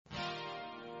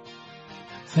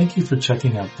Thank you for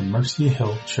checking out the Mercy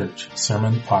Hill Church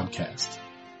Sermon Podcast.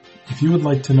 If you would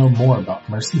like to know more about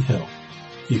Mercy Hill,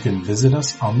 you can visit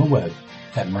us on the web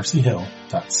at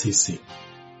mercyhill.cc.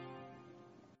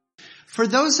 For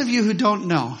those of you who don't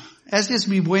know, este es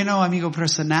mi bueno amigo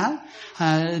personal,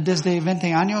 desde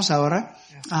 20 años ahora.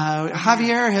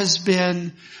 Javier has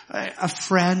been a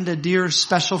friend, a dear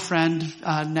special friend.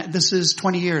 This is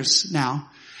 20 years now.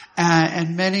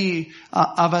 And many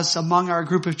of us among our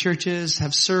group of churches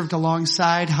have served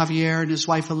alongside Javier and his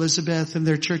wife Elizabeth in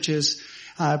their churches,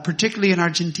 particularly in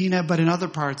Argentina, but in other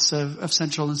parts of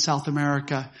Central and South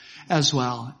America as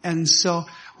well. And so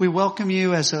we welcome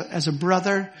you as a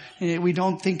brother. We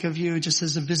don't think of you just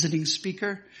as a visiting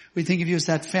speaker. We think of you as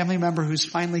that family member who's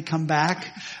finally come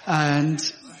back. And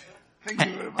Thank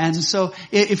you very much. And so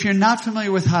if you're not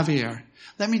familiar with Javier,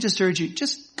 let me just urge you,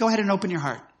 just go ahead and open your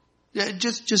heart.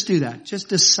 Just do that. Just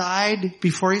decide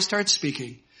before he starts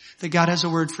speaking that God has a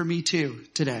word for me too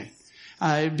today.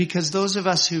 Because those of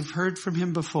us who've heard from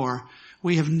him before,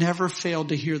 we have never failed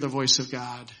to hear the voice of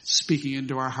God speaking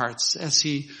into our hearts as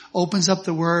he opens up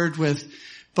the word with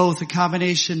both a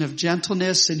combination of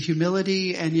gentleness and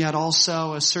humility and yet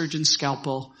also a surgeon's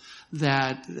scalpel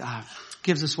that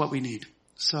gives us what we need.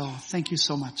 So thank you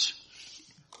so much.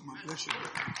 My pleasure.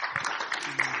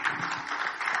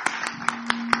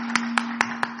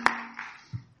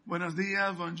 Buenos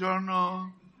días,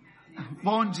 buongiorno,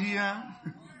 bon dia.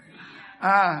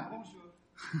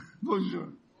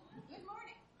 Bonjour.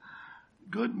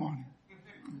 Good morning.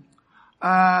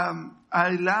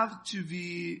 I love to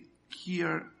be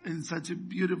here in such a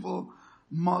beautiful,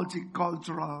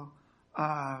 multicultural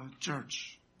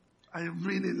church. I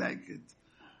really like it.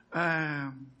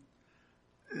 I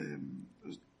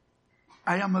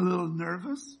am a little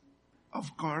nervous,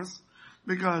 of course,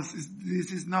 because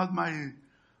this is not my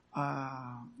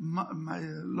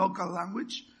local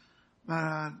language,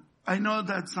 but I know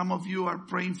that some of you are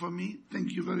praying for me.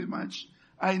 Thank you very much.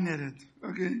 I need it.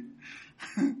 Okay.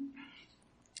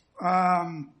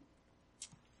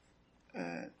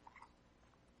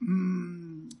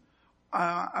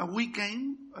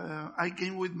 I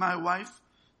came with my wife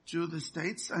to the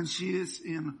States, and she is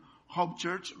in Hope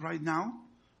Church right now.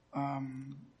 I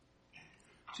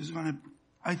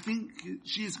think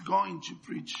she's going to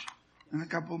preach in a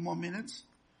couple more minutes.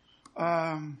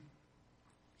 I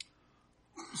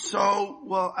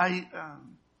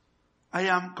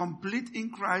am complete in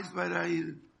Christ, but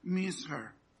I miss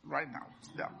her right now.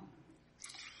 Yeah.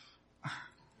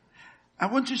 I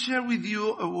want to share with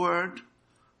you a word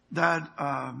that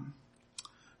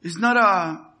is not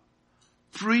a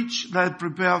preach that I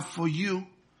prepared for you.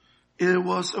 It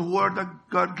was a word that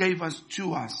God gave us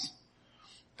to us.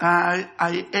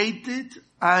 I ate it,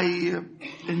 I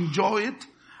enjoy it,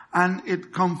 and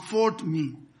it comforted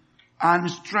me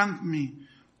and strengthened me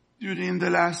during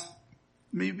the last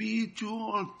maybe 2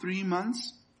 or 3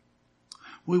 months.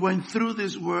 We went through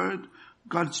this word,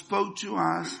 God spoke to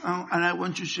us, and I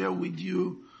want to share with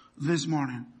you this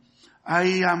morning.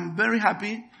 I am very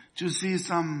happy to see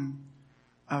some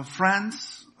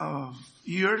friends of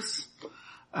yours.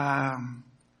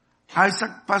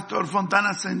 Isaac, Pastor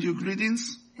Fontana send you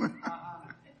greetings.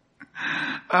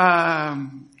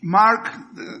 Mark,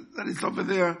 that is over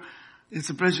there, it's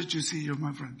a pleasure to see you,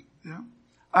 my friend. Yeah.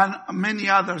 And many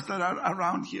others that are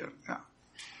around here.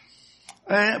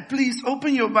 Yeah. Please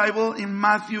open your Bible in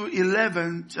Matthew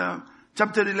 11,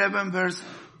 chapter 11, verse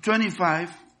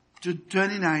 25 to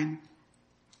 29.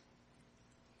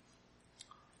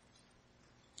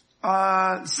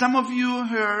 Some of you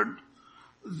heard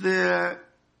the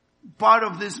part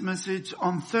of this message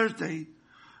on Thursday,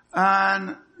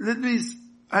 and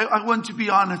I want to be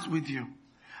honest with you.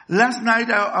 Last night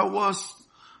I was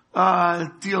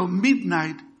till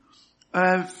midnight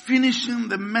finishing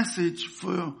the message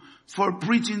for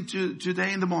preaching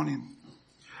today in the morning,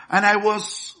 and I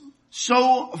was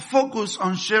so focused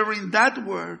on sharing that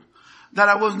word that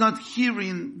I was not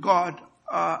hearing God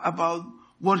about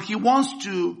what He wants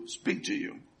to speak to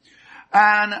you.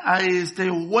 And I stay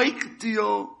awake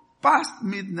till past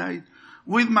midnight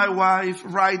with my wife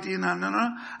writing and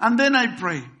then I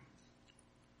pray.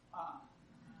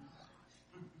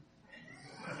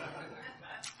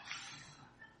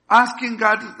 Asking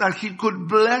God that He could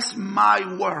bless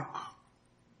my work.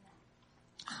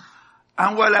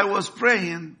 And while I was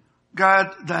praying,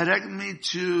 God directed me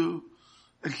to,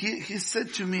 He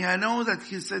said to me, I know that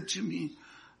He said to me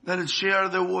that I share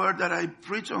the word that I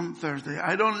preach on Thursday.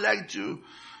 I don't like to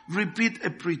repeat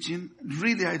a preaching.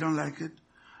 Really, I don't like it.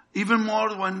 Even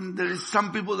more when there is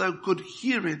some people that could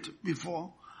hear it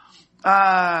before.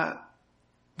 But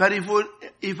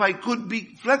if I could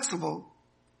be flexible,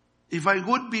 if I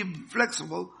would be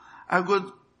flexible, I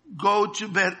would go to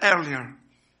bed earlier.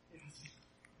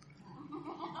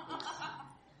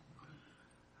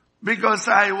 Because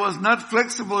I was not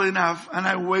flexible enough and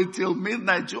I wait till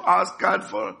midnight to ask God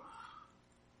for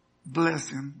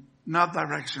blessing, not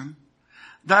direction.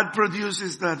 That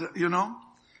produces that,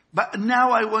 But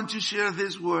now I want to share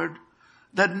this word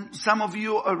that some of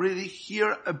you already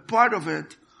hear a part of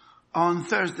it on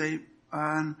Thursday.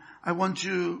 And I want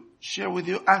to share with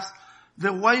you as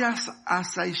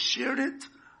I shared it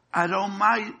at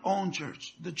my own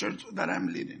church, the church that I'm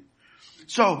leading.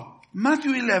 So,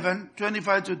 Matthew 11,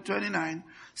 25 to 29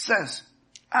 says,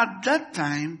 at that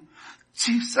time,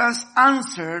 Jesus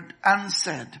answered and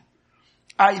said,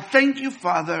 I thank you,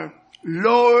 Father,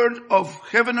 Lord of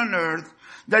heaven and earth,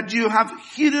 that you have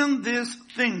hidden these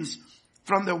things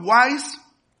from the wise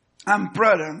and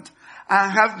prudent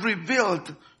and have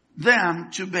revealed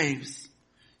them to babes.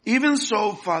 Even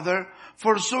so, Father,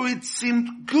 for so it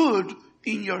seemed good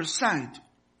in your sight.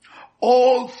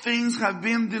 All things have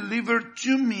been delivered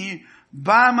to me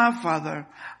by my Father,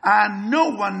 and no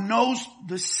one knows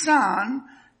the Son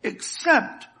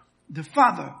except the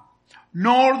Father,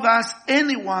 nor does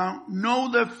anyone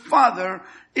know the Father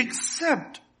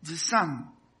except the Son.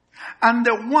 And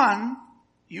the one,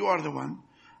 you are the one,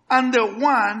 and the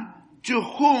one to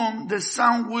whom the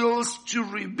Son wills to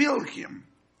reveal him.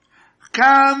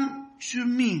 Come to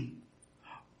me,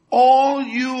 all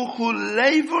you who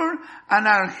labor and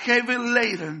are heavy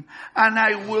laden, and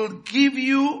I will give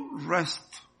you rest.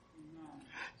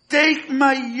 Take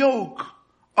my yoke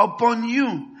upon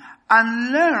you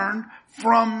and learn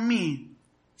from me,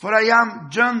 for I am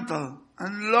gentle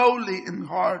and lowly in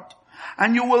heart,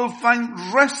 and you will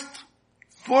find rest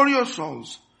for your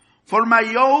souls. For my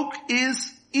yoke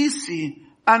is easy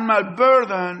and my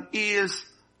burden is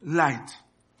light.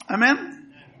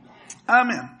 Amen?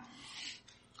 Amen.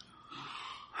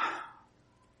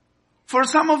 For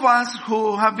some of us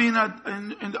who have been at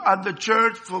the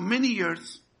church for many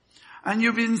years, and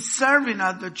you've been serving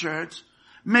at the church,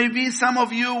 maybe some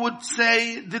of you would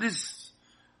say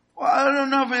I don't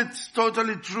know if it's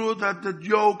totally true that the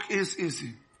yoke is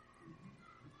easy.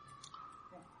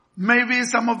 Maybe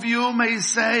some of you may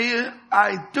say,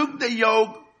 I took the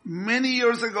yoke many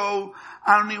years ago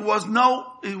and it was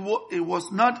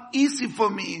not easy for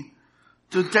me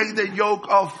to take the yoke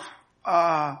of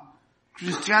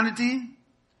Christianity,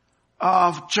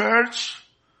 of church,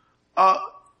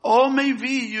 or maybe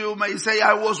you may say,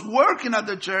 I was working at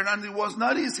the church and it was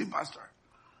not easy, Pastor.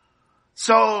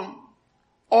 So,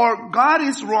 or God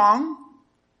is wrong,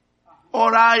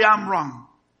 or I am wrong.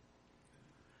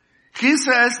 He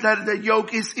says that the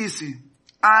yoke is easy,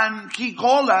 and He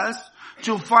called us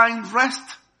to find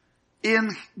rest in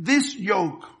this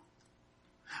yoke.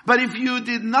 But if you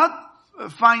did not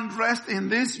find rest in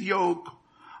this yoke,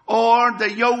 or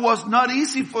the yoke was not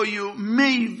easy for you,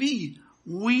 maybe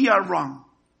we are wrong.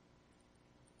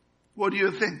 What do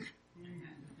you think?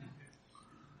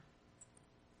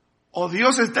 O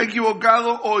Dios está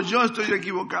equivocado, o yo estoy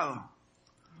equivocado.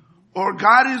 Or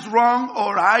God is wrong,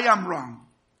 or I am wrong.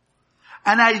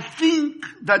 And I think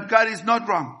that God is not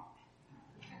wrong.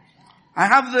 I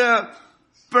have the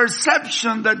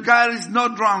perception that God is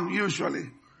not wrong usually.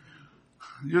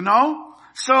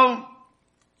 So,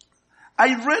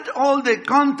 I read all the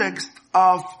context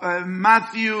of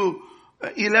Matthew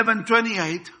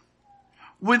 11:28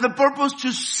 with the purpose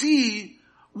to see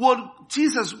what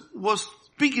Jesus was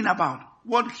speaking about,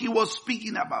 what He was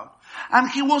speaking about.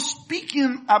 And He was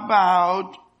speaking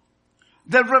about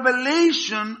the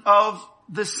revelation of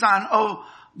the Son, of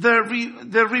the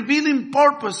revealing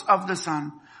purpose of the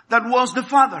Son, that was the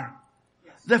Father.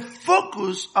 The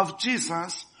focus of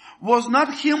Jesus was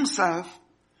not Himself.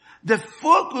 The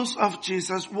focus of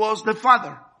Jesus was the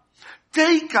Father.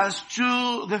 Take us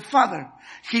to the Father.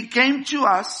 He came to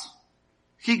us.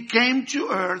 He came to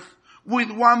earth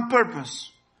with one purpose.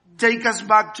 Take us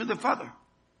back to the Father.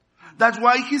 That's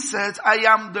why He says, I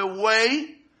am the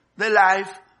way, the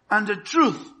life, and the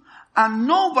truth. And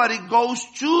nobody goes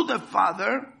to the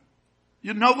Father.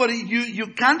 You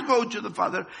can't go to the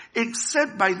Father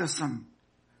except by the Son.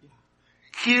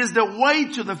 He is the way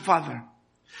to the Father.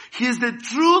 He is the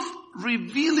truth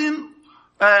revealing,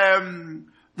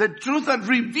 the truth that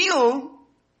reveal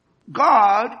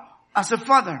God as a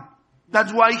Father.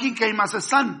 That's why He came as a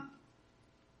Son.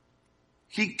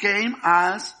 He came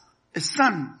as a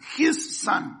Son, His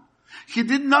Son. He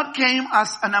did not came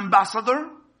as an ambassador.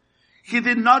 He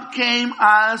did not came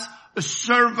as a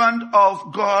servant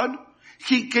of God.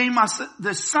 He came as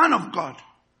the Son of God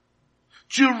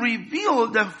to reveal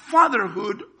the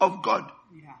fatherhood of God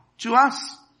to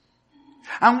us.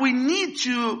 And we need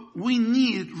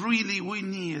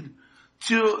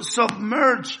to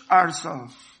submerge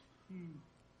ourselves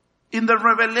in the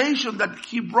revelation that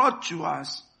he brought to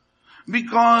us.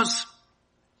 Because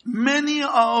many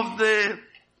of the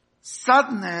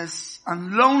sadness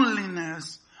and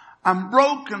loneliness and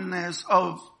brokenness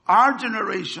of our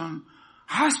generation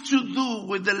has to do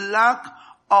with the lack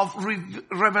of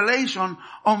revelation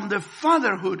on the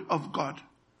fatherhood of God.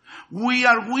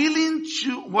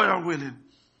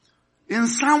 In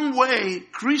some way,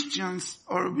 Christians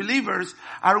or believers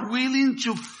are willing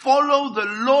to follow the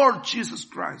Lord Jesus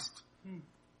Christ.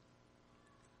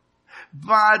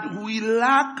 But we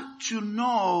lack to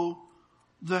know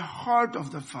the heart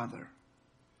of the Father.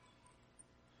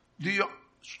 The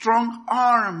strong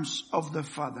arms of the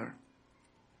Father.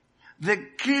 The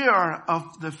care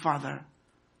of the Father.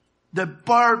 The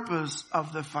purpose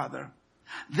of the Father.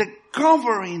 The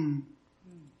covering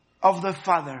of the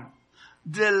Father.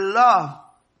 The love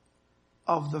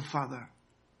of the Father.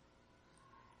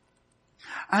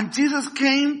 And Jesus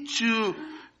came to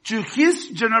his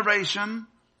generation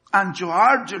and to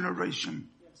our generation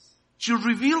to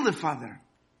reveal the Father,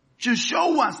 to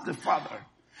show us the Father.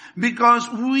 Because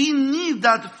we need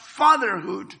that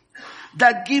fatherhood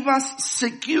that gives us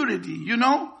security. You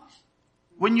know,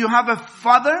 when you have a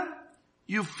father,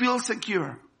 you feel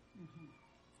secure.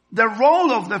 The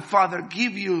role of the father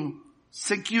gives you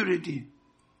security.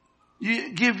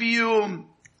 You give you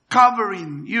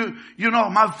covering. You know,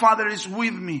 my father is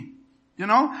with me. You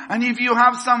know, and if you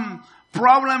have some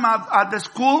problem at the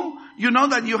school, you know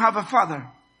that you have a father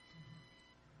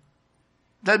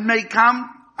that may come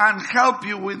and help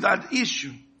you with that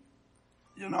issue.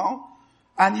 You know,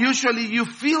 and usually you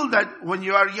feel that when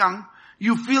you are young,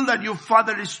 you feel that your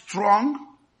father is strong.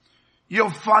 Your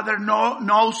father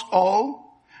knows all.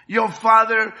 Your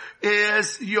father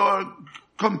is your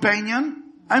companion.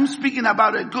 I'm speaking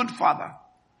about a good father.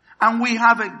 And we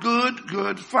have a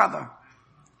good father.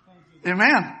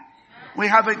 Amen. We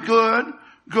have a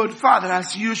good father,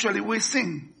 as usually we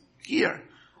sing here.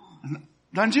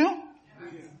 Don't you?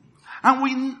 And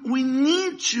we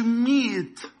need to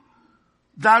meet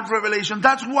that revelation.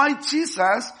 That's why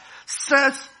Jesus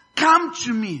says, come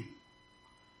to me.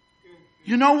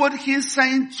 You know what he's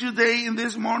saying today in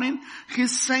this morning?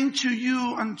 He's saying to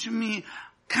you and to me,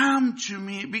 come to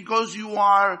me because you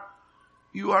are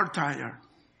tired.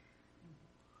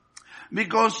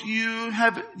 Because you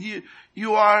have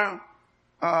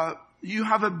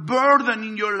a burden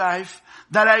in your life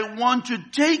that I want to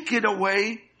take it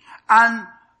away and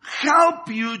help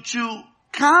you to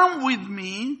come with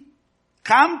me,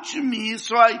 come to me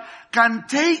so I can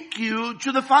take you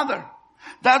to the Father.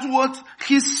 That's what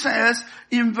he says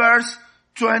in verse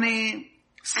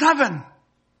 27.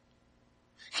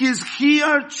 He's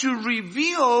here to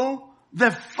reveal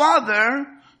the Father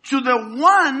to the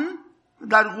one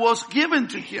that was given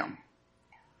to him.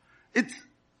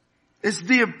 It's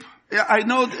deep. I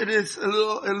know it is a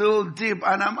little deep,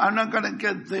 and I'm not gonna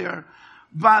get there.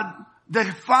 But the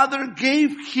Father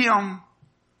gave him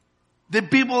the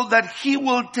people that he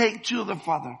will take to the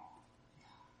Father.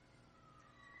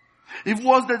 It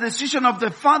was the decision of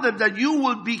the Father that you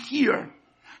will be here,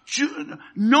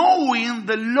 knowing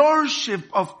the lordship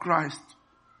of Christ,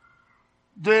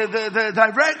 the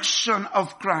direction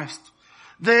of Christ,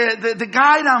 the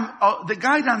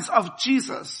guidance of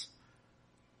Jesus.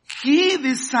 He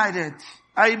decided,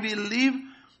 I believe,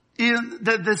 in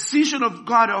the decision of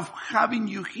God of having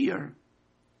you here,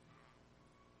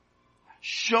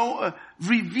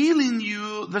 revealing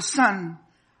you the Son,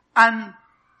 and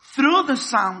through the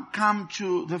Son come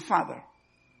to the Father.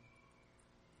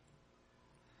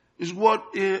 It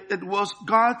was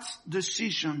God's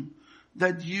decision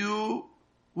that you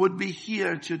would be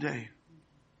here today.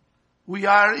 We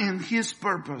are in His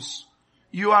purpose.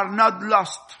 You are not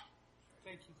lost.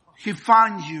 He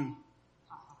found you.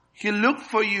 He looked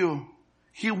for you.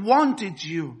 He wanted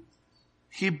you.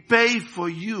 He paid for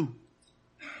you.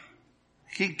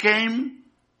 He came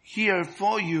here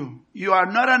for you. You are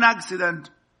not an accident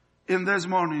in this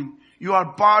morning. You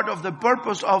are part of the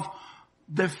purpose of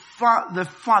the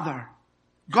Father.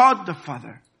 God the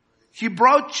Father. He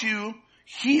brought you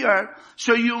here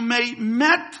so you may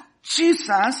meet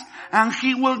Jesus and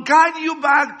He will guide you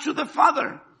back to the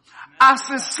Father as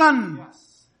a son.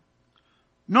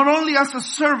 Not only as a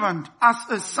servant, as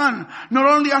a son. Not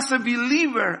only as a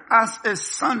believer, as a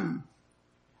son.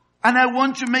 And I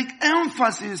want to make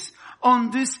emphasis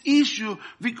on this issue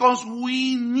because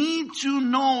we need to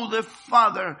know the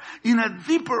Father in a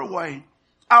deeper way.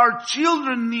 Our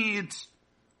children need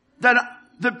that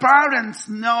The parents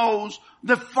knows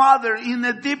the father in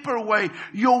a deeper way.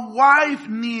 Your wife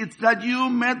needs that you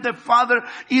met the father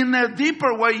in a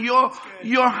deeper way. Your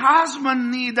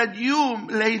husband needs that you,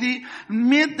 lady,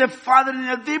 meet the father in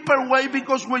a deeper way,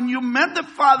 because when you met the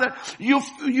father, you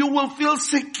will feel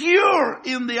secure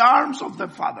in the arms of the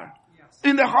father,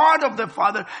 in the heart of the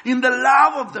father, in the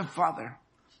love of the father.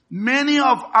 Many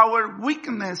of our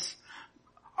weakness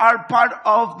are part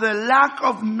of the lack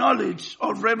of knowledge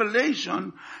or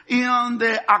revelation in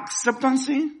the acceptance,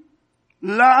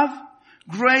 love,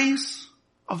 grace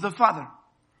of the Father.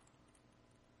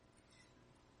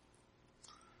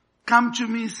 Come to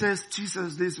me, says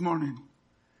Jesus this morning.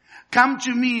 Come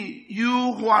to me,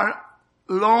 you who are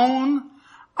alone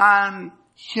and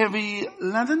heavy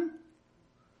laden.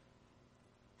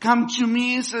 Come to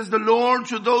me, says the Lord,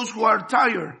 to those who are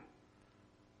tired,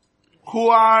 who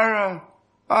are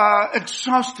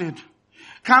exhausted.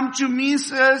 Come to me,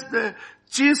 says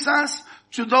Jesus,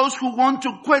 to those who want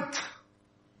to quit.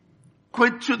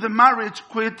 Quit to the marriage,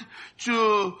 quit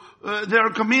to their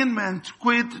commitment,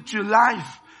 quit to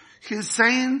life. He's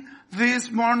saying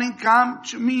this morning, come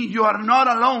to me. You are not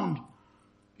alone.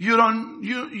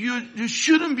 You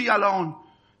shouldn't be alone.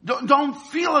 Don't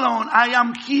feel alone. I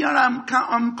am here.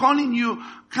 I'm calling you.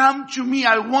 Come to me.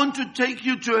 I want to take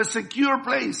you to a secure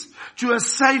place, to a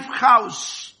safe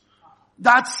house.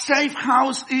 That safe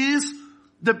house is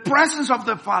the presence of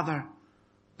the Father,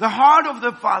 the heart of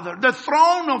the Father, the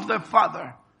throne of the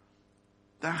Father,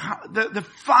 the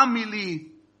family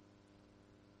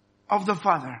of the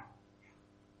Father.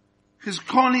 He's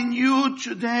calling you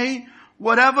today,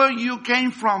 wherever you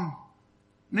came from.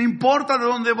 No importa de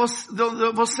donde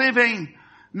você ven.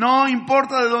 No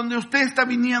importa de donde usted está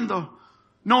viniendo.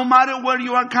 No matter where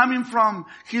you are coming from,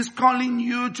 He's calling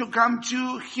you to come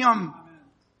to Him.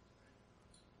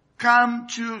 Come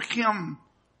to Him.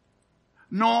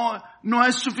 No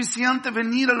es suficiente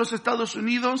venir a los Estados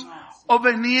Unidos o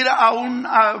venir a un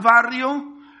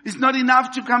barrio. It's not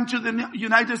enough to come to the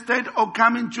United States or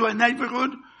come into a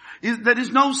neighborhood. There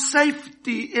is no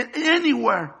safety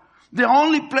anywhere. The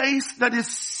only place that is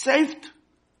safe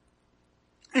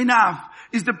enough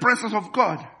is the presence of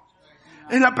God.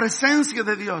 Es la presencia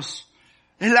de Dios.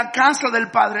 Es la casa del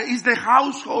Padre. It's the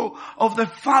household of the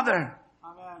Father.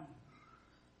 Amen.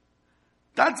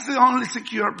 That's the only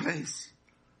secure place.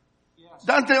 Yes.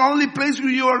 That's the only place where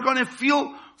you are going to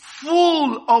feel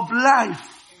full of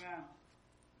life.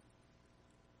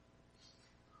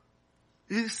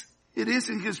 Amen. It is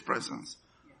in His presence.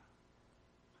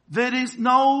 There is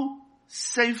no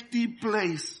safety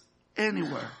place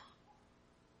anywhere.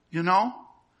 You know?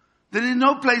 There is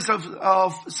no place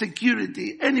of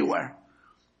security anywhere.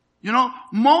 You know,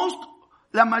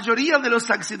 la mayoría de los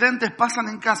accidentes pasan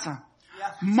en casa.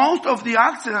 Most of the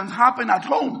accidents happen at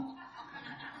home.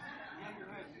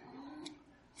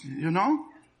 You know?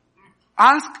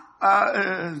 Ask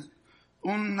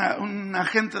un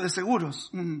agente de seguros,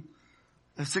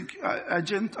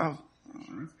 agent of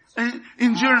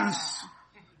insurance,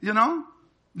 you know?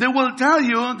 They will tell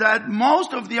you that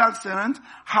most of the accidents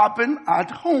happen at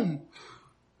home.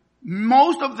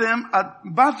 Most of them at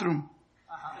bathroom.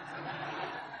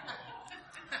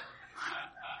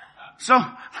 So,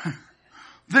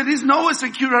 there is no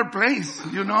secure place,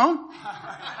 you know?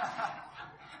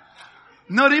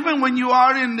 Not even when you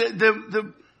are in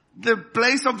the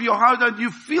place of your house that you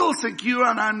feel secure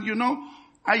and you know,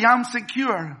 I am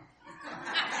secure.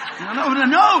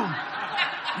 No,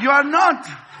 you are not.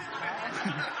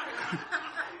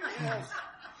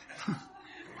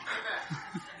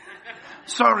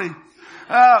 Sorry.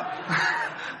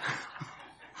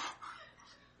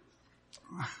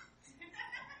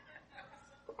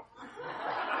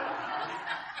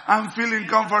 I'm feeling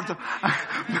comfortable.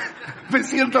 Me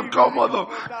siento cómodo.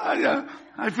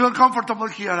 I feel comfortable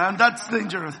here, and that's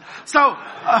dangerous. So,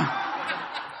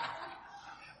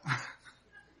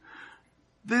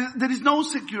 there is no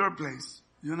secure place,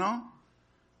 you know?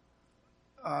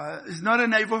 It's not a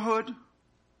neighborhood.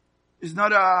 It's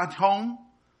not at home.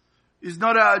 It's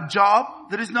not a job.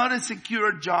 There is not a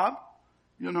secure job,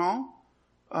 you know?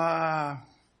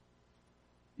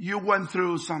 You went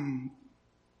through some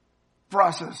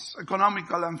process,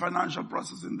 economical and financial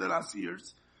process in the last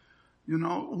years. You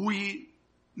know, we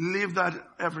live that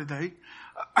every day.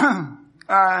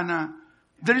 And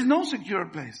there is no secure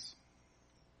place.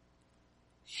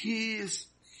 His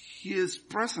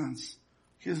presence,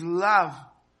 His love,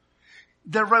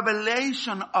 the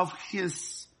revelation of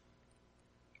His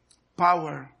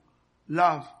power,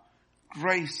 love,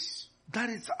 grace, that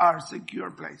is our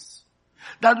secure place.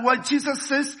 That's why Jesus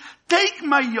says, take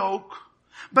my yoke.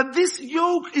 But this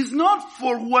yoke is not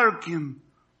for working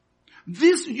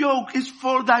This yoke is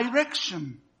for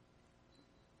direction.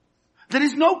 There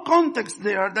is no context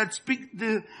there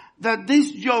that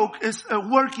this yoke is a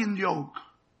working yoke.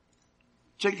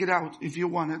 Check it out if you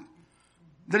want it.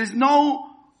 There is no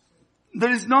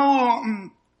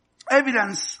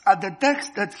evidence at the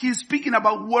text that he's speaking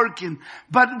about working.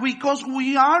 But because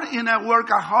we are in a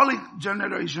workaholic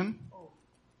generation,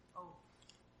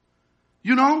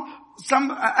 you know,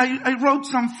 I wrote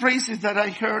some phrases that I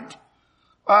heard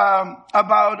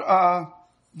about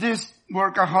this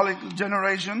workaholic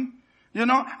generation. You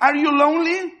know, are you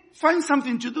lonely? Find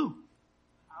something to do.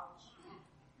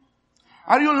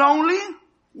 Are you lonely?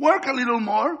 Work a little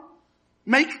more.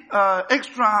 Make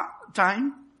extra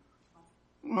time,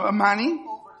 money,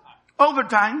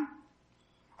 overtime.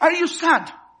 Are you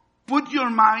sad? Put your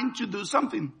mind to do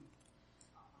something.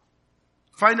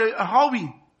 Find a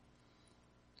hobby.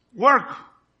 Work.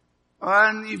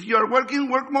 And if you're working,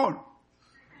 work more.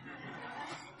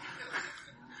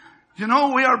 You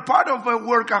know, we are part of a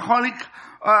workaholic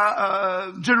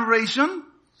generation.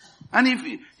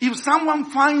 And if someone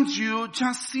finds you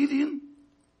just sitting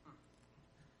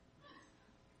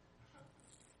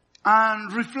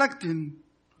and reflecting,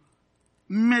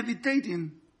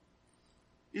 meditating,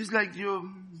 it's like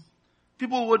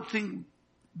people would think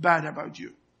bad about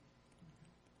you.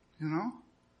 You know?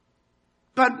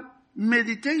 But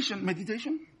meditation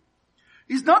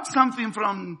is not something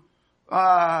from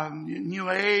New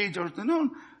Age or no.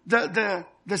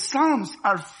 The Psalms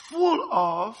are full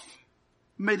of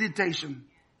meditation.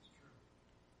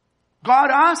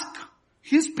 God asked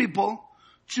His people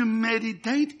to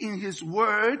meditate in His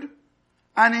Word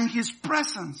and in His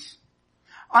presence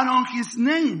and on His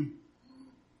name.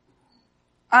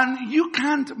 And you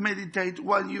can't meditate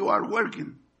while you are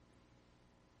working.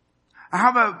 I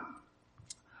have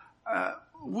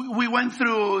we went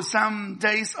through some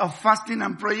days of fasting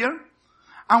and prayer,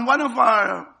 and one of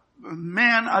our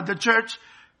men at the church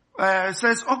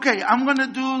says, okay, I'm going to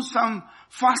do some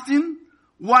fasting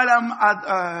while I'm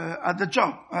at the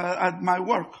job, at my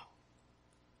work.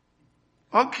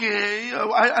 Okay,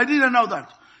 I didn't know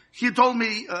that. He told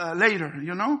me later,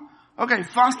 you know. Okay,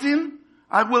 fasting,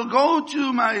 I will go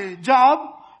to my job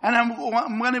and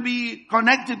I'm going to be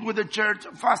connected with the church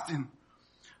fasting.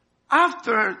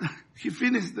 After he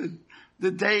finished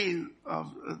the day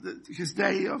of his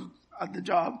day at the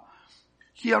job,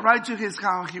 he arrived to his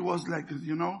house. He was like,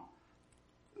 you know,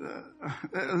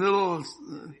 a little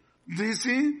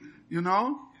dizzy, you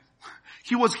know.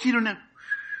 He was hearing it.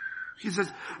 He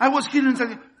says, I was hearing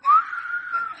something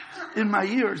in my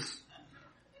ears.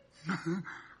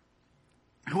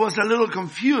 He was a little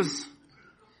confused.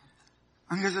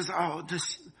 And he says,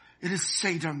 it is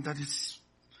Satan that is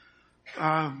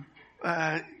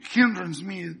hinders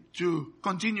me to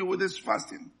continue with this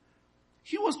fasting.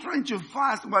 He was trying to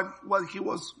fast while he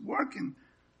was working.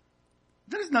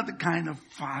 That is not the kind of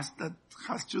fast that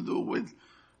has to do with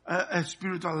a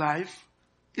spiritual life.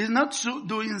 It's not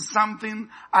doing something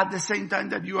at the same time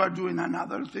that you are doing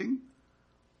another thing.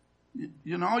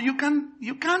 You know, you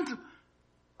can't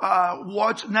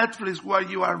watch Netflix while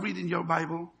you are reading your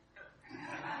Bible.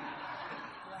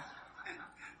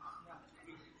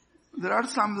 There are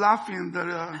some laughing.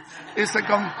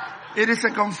 It is a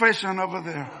confession over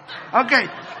there. Okay.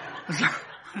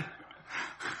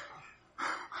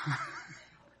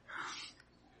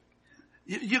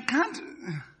 You can't.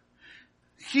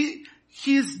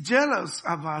 He's jealous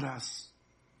about us.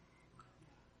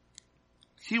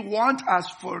 He wants us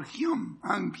for Him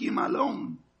and Him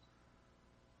alone.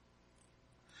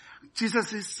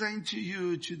 Jesus is saying to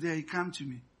you today, come to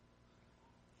me.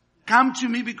 Come to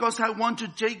me because I want to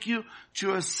take you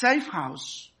to a safe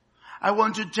house. I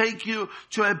want to take you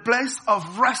to a place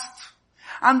of rest.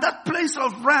 And that place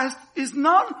of rest is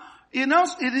not,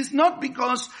 it is not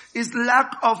because it's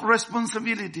lack of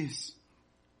responsibilities.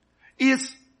 It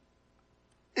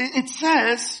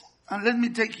says, and let me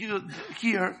take you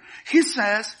here, He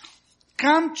says,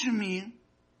 come to me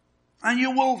and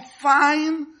you will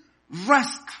find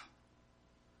rest.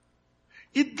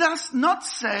 It does not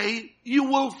say you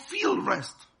will feel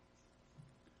rest.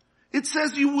 It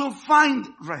says you will find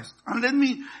rest. And let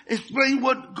me explain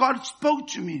what God spoke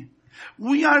to me.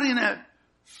 We are in a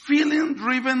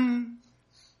feeling-driven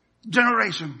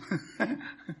generation.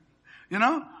 You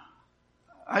know?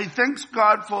 I thank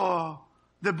God for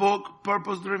the book,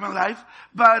 Purpose-Driven Life.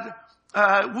 But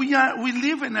we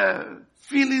live in a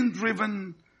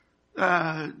feeling-driven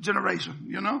generation,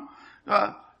 you know?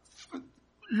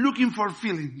 Looking for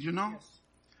feeling, you know? Yes.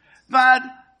 But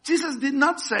Jesus did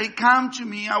not say, come to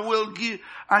me, I will give,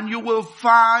 and you will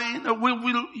find,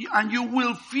 and you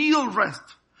will feel rest.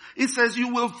 it says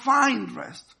you will find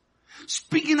rest.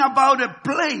 Speaking about a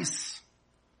place,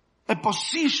 a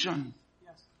position,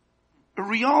 a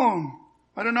realm.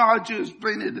 I don't know how to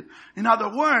explain it in other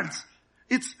words.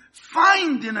 It's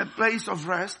finding a place of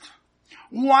rest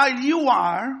while you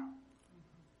are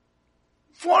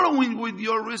following with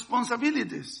your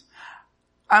responsibilities.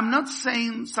 I'm not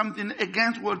saying something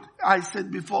against what I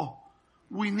said before.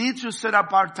 We need to set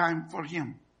apart time for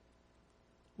Him.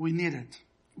 We need it.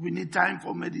 We need time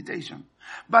for meditation.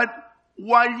 But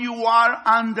while you are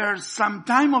under some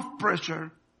time of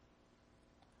pressure,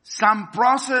 some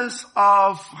process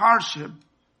of hardship,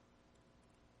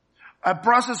 a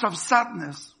process of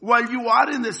sadness, while you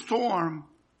are in the storm,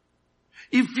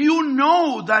 if you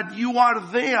know that you are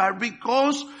there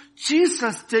because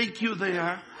Jesus take you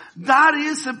there, that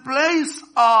is a place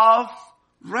of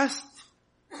rest.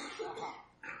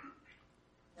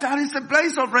 That is a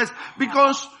place of rest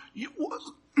because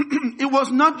it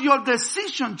was not your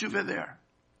decision to be there.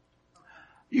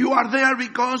 You are there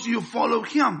because you follow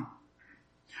Him.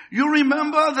 You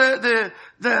remember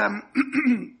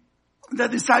the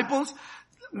disciples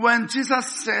when Jesus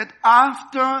said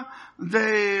after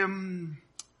the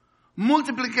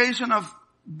multiplication of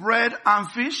bread and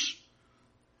fish,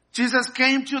 Jesus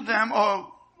came to them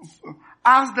or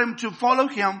asked them to follow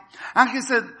Him, and He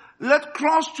said, let's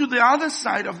cross to the other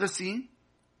side of the sea,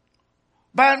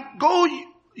 but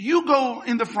you go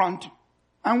in the front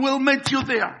and we'll meet you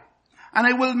there, and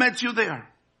I will meet you there.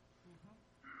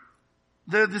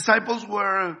 The disciples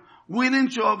were willing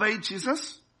to obey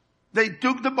Jesus. They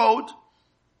took the boat,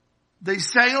 they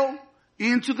sailed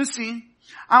into the sea,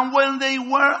 and when they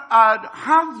were at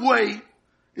halfway,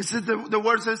 it says the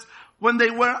word says, when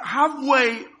they were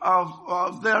halfway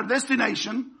of their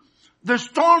destination, the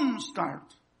storm started.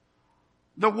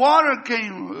 The water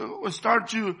started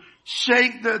to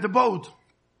shake the boat.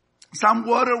 Some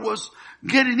water was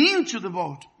getting into the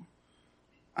boat.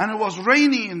 And it was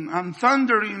raining and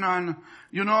thundering and,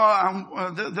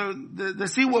 the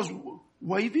sea was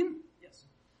waving. Yes.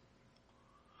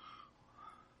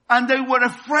 And they were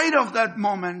afraid of that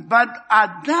moment. But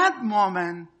at that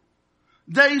moment,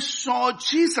 they saw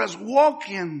Jesus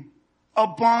walking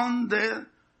upon the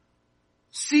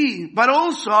sea, but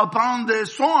also upon the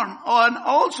storm and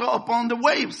also upon the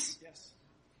waves. Yes.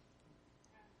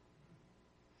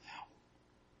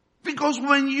 Because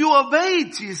when you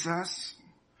obey Jesus,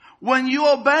 when you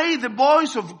obey the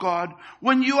voice of God,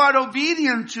 when you are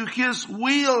obedient to His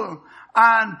will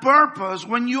and purpose,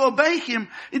 when you obey Him,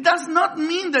 it does not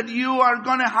mean that you are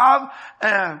going to have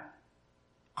a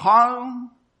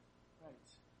calm,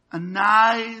 a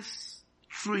nice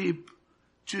trip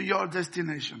to your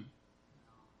destination.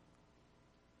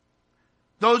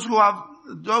 Those who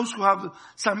have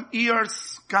some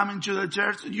years coming to the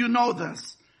church, you know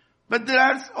this. But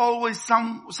there's always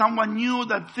someone new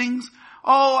that thinks,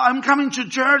 oh, I'm coming to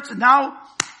church, now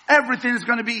everything is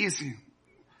going to be easy.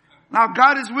 Now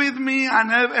God is with me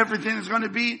and everything is going to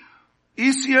be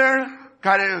easier.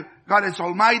 God is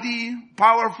almighty,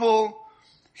 powerful.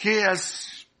 He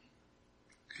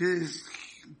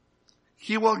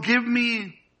will give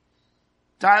me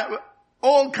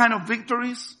all kind of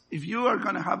victories. If you are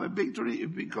going to have a victory,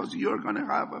 it's because you're going to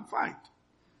have a fight.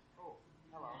 Oh,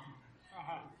 hello.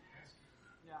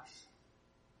 Yes.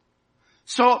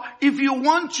 So if you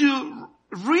want to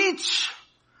reach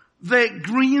the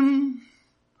green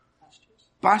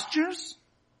pastures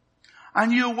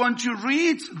and you want to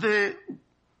reach the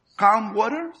calm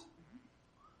waters,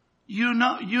 you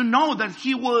know that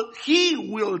He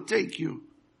will take you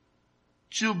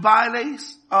to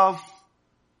valleys of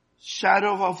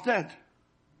shadow of death.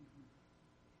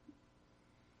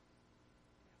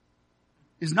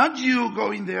 It's not you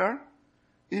going there.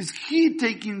 It's He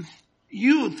taking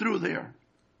you through there.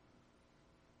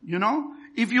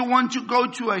 If you want to go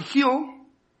to a hill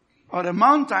or a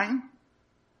mountain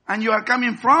and you are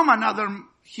coming from another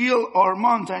hill or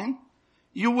mountain,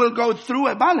 you will go through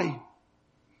a valley.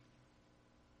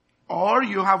 Or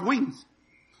you have wings.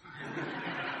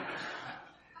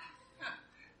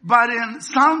 But in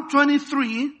Psalm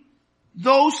 23,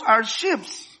 those are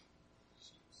ships.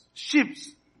 Ships.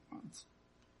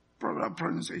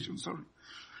 Pronunciation, sorry.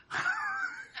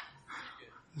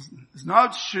 It's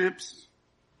not ships.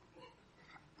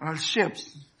 Are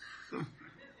ships.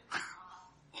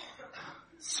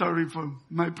 Sorry for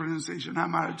my pronunciation.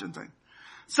 I'm Argentine.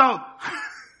 So,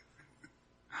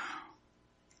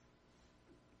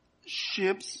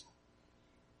 ships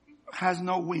has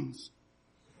no wings.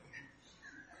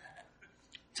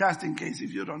 Just in case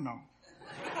if you don't know.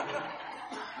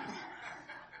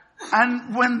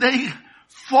 And when they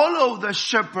follow the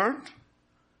shepherd,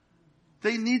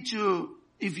 they need to,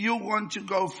 if you want to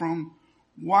go from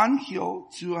one hill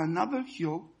to another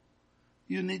hill,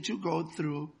 you need to go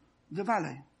through the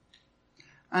valley.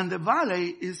 And the valley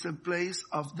is a place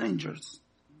of dangers.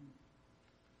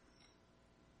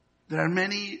 There are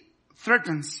many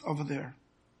threats over there.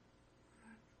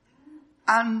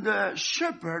 And the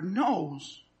shepherd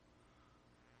knows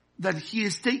that he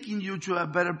is taking you to a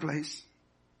better place,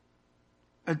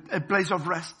 a place of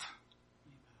rest.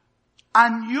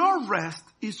 And your rest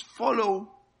is follow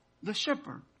the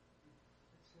shepherd.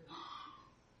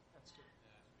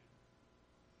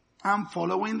 I'm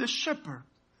following the shepherd.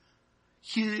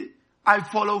 I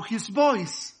follow his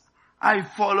voice. I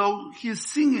follow his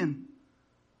singing.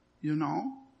 You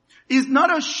know? It's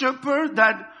not a shepherd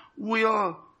that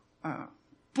will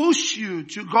push you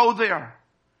to go there.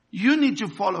 You need to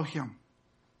follow him.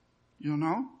 You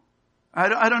know?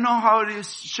 I don't know how it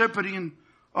is shepherding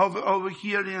over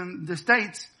here in the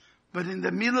States, but in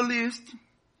the Middle East,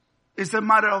 it's a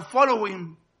matter of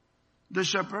following the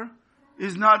shepherd.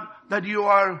 It's not that you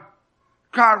are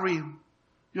carrying,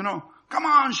 you know, come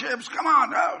on, sheep, come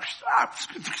on.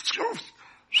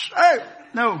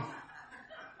 No.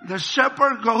 The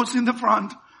shepherd goes in the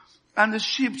front and the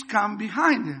sheep come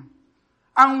behind him.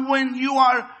 And when you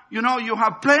are, you know, you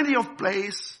have plenty of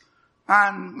place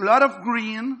and a lot of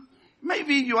green,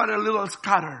 maybe you are a little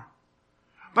scattered.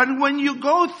 But when you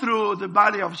go through the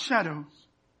valley of shadows,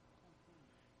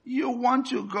 you want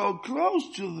to go close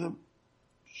to the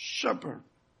shepherd.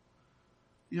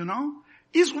 You know?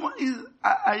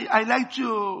 I like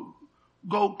to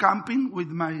go camping with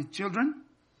my children.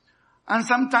 And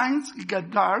sometimes it gets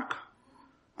dark.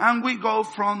 And we go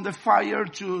from the fire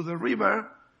to the river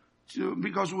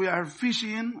because we are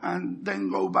fishing, and then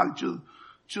go back to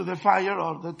the fire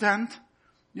or the tent.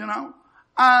 You know?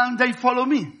 And they follow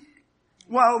me.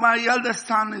 Well, my eldest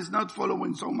son is not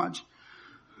following so much.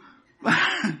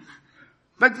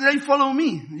 But they follow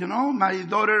me, you know, my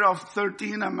daughter of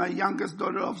 13 and my youngest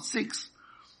daughter of 6.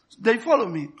 They follow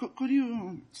me. Could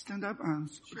you stand up and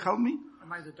help me?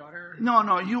 Am I the daughter?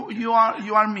 No, you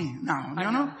are me now,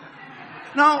 you know?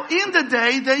 Now, in the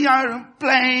day, they are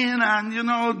playing and, you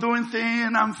know, doing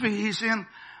things and fishing.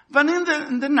 But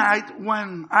in the night,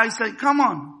 when I say, come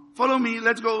on, follow me,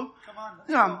 let's go. Come on,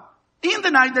 let's go. In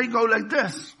the night, they go like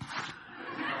this.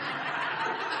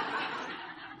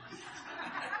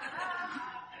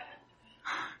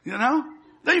 You know?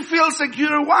 They feel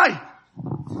secure. Why?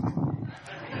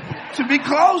 To be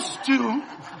close to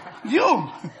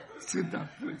you. Sit down,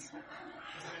 please.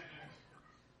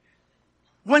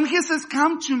 When he says,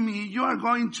 come to me, you are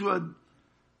going to a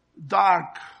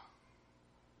dark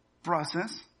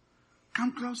process.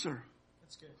 Come closer.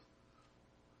 That's good.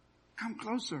 Come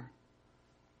closer.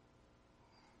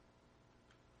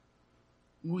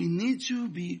 We need to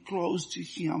be close to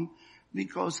him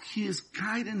because he is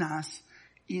guiding us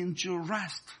into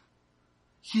rest.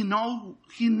 He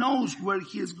knows where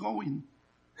he is going.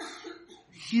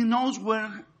 He knows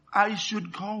where I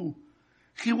should go.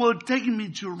 He will take me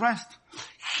to rest.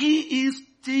 He is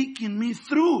taking me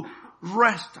through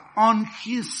rest on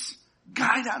his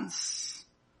guidance.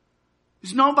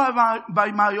 It's not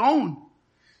by my own.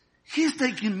 He's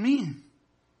taking me.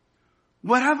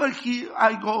 Wherever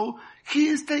I go, he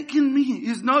is taking me.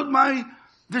 It's not my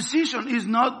decision. It's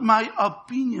not my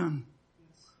opinion.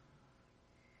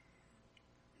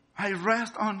 I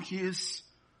rest on his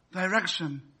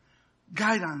direction,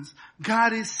 guidance.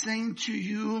 God is saying to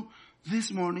you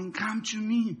this morning, come to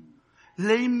me.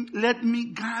 Let me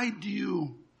guide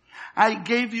you. I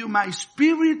gave you my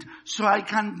spirit so I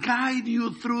can guide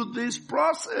you through this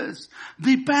process.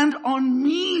 Depend on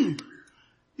me.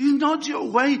 It's not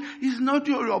your way. It's not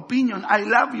your opinion. I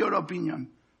love your opinion,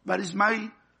 but it's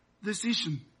my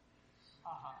decision.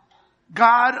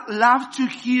 God loves to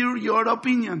hear your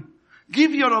opinion.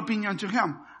 Give your opinion to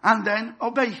him and then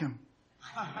obey him.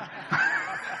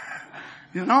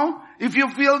 You know, if you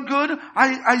feel good,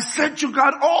 I said to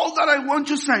God all that I want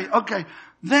to say. Okay.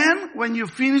 Then when you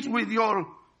finish with your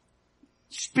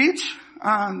speech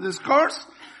and discourse,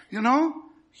 you know,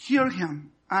 hear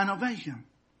him and obey him.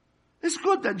 It's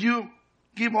good that you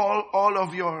give all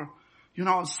of your, you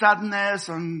know, sadness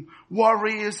and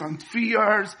worries and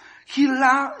fears. He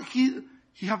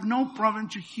have no problem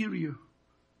to hear you.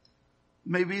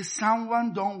 Maybe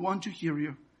someone don't want to hear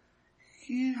you.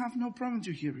 He have no problem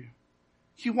to hear you.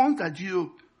 He wants that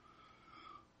you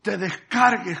te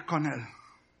descargues con él.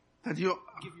 That you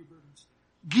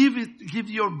give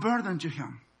your burden to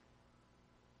him.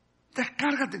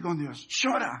 Descárgate con Dios.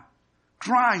 Llora.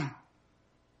 Cry.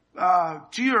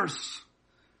 Tears.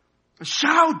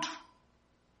 Shout.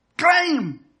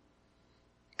 Claim.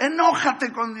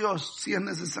 Enójate con Dios si es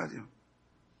necesario.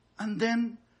 And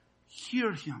then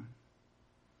hear Him.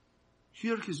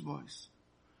 Hear His voice.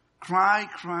 Cry,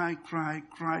 cry, cry,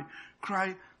 cry,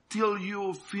 cry till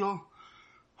you feel.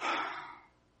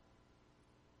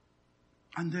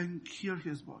 And then hear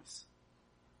His voice.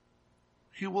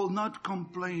 He will not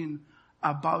complain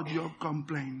about your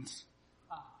complaints.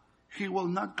 He will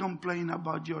not complain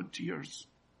about your tears.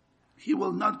 He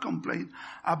will not complain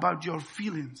about your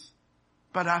feelings.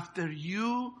 But after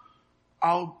you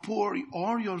outpour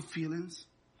all your feelings,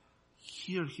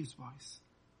 hear His voice.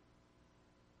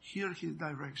 Hear His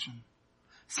direction.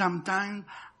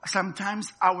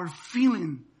 Sometimes our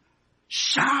feeling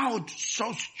shout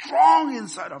so strong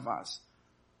inside of us.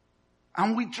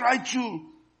 And we try to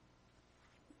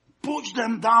push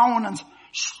them down and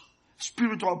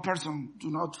spiritual person do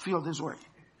not feel this way.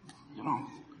 You know,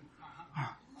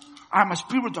 I'm a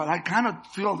spiritual. I cannot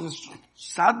feel this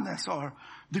sadness or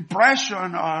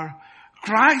depression or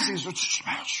crisis.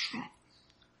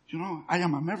 You know, I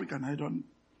am American. I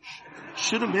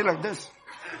shouldn't be like this.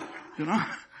 You know,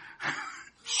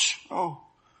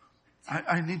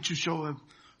 I need to show a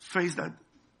face that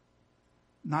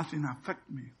nothing affect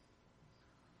me.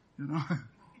 You know,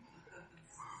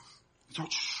 so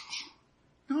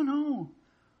no,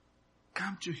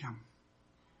 come to Him.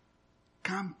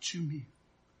 Come to me.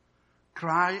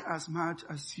 Cry as much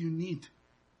as you need.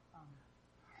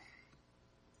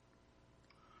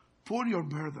 Pour your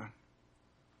burden.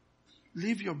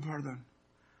 Leave your burden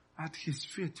at His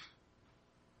feet.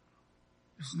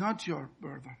 It's not your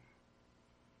burden.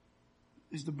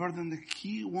 It's the burden that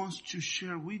He wants to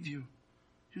share with you.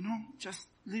 You know, just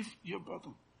leave your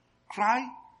burden. Cry,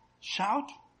 shout,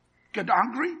 get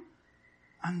angry,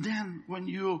 and then when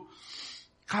you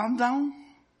calm down,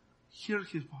 hear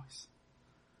His voice.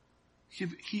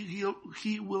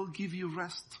 He will give you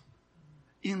rest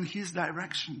in His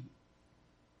direction.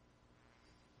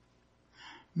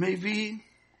 Maybe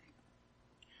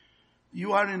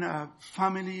you are in a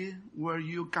family where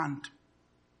you can't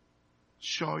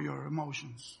show your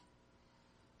emotions.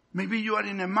 Maybe you are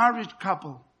in a married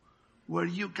couple where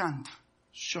you can't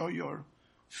show your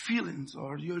feelings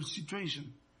or your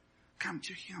situation. Come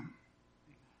to Him.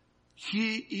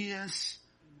 He is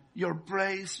your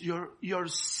place, your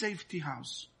safety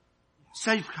house,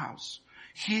 safe house.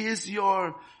 He is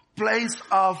your place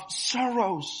of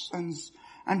sorrows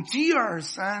and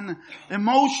tears and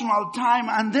emotional time.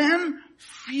 And then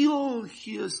feel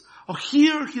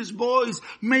hear His voice,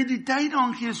 meditate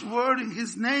on His word in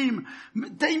His name.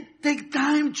 Take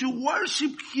time to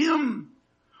worship Him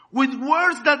with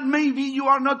words that maybe you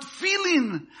are not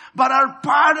feeling, but are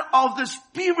part of the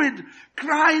Spirit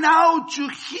crying out to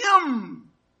Him.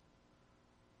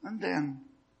 And then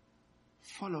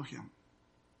follow Him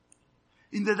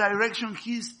in the direction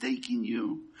He's taking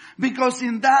you. Because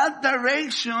in that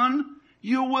direction,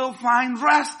 you will find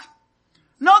rest.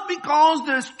 Not because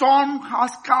the storm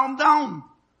has calmed down.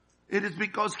 It is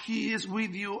because He is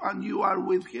with you and you are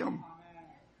with Him.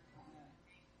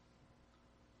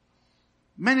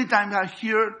 Many times I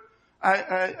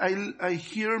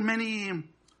hear many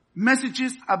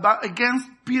messages against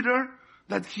Peter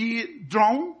that he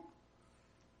drowned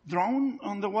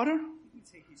on the water.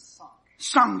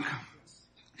 Sunk.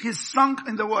 He sunk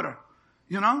in the water,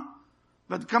 you know?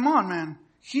 But come on, man.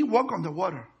 He walked on the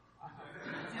water.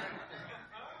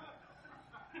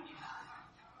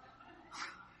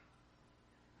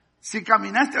 Si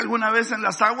caminaste alguna vez en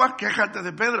las aguas, quéjate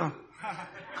de Pedro.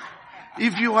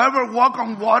 If you ever walk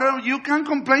on water, you can't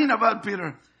complain about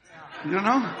Peter. You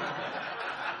know?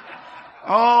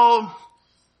 Oh,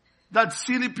 that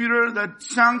silly Peter that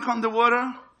sank on the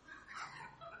water.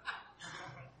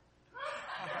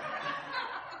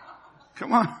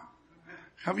 Come on.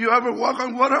 Have you ever walked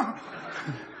on water?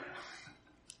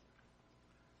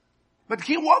 But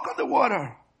he walked on the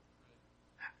water.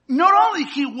 Not only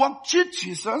he walked to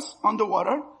Jesus on the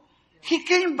water, he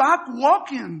came back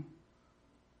walking.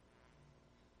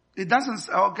 It doesn't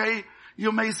say, okay,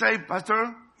 you may say,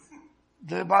 Pastor,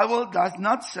 the Bible does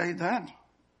not say that.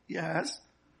 Yes.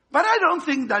 But I don't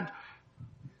think that,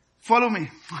 follow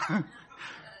me.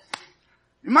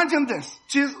 Imagine this.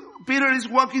 Peter is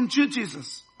walking to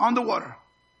Jesus on the water.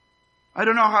 I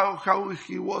don't know how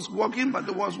he was walking, but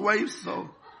there was waves, so,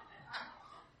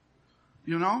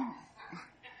 you know.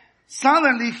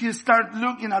 Suddenly he started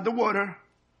looking at the water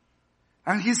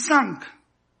and he sank.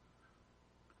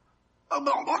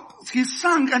 He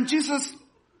sank and Jesus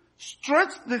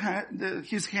stretched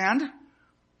his hand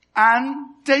and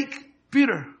take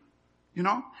Peter, you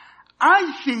know.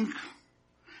 I think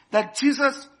that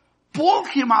Jesus pulled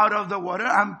him out of the water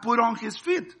and put on his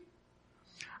feet.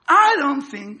 I don't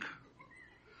think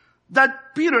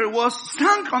that Peter was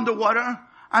sunk on the water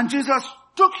and Jesus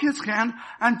took his hand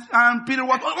and Peter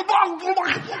was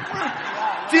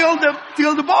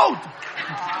till the boat.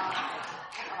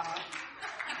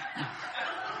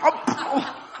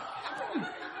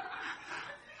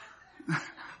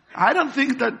 I don't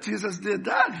think that Jesus did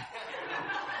that.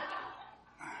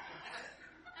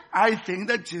 I think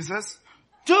that Jesus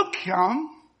took him,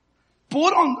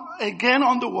 put on again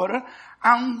on the water,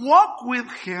 and walked with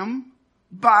him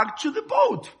back to the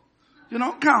boat.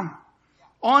 Come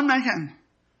on my hand.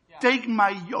 Take my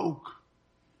yoke.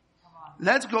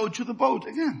 Let's go to the boat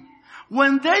again.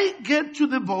 When they get to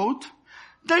the boat,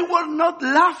 they were not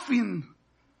laughing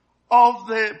of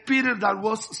the Peter that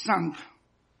was sunk.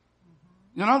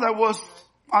 That was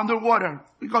underwater,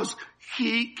 because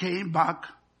he came back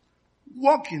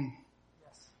walking.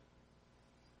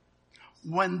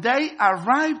 When they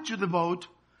arrived to the boat,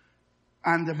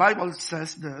 and the Bible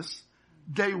says this,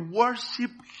 they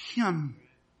worship him.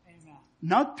 Amen.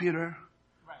 Not Peter,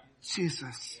 right.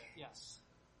 Jesus. Yes.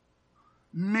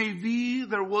 Maybe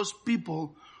there was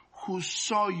people who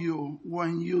saw you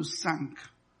when you sank.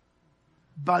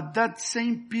 But that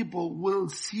same people will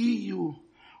see you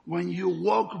when you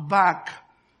walk back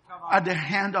at the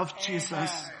hand of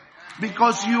Jesus.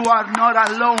 Because you are not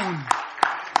alone.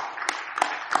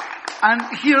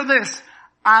 And hear this.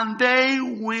 And they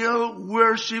will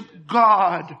worship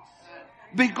God.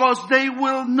 Because they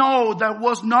will know that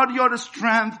was not your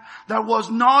strength, that was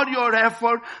not your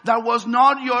effort, that was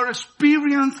not your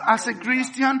experience as a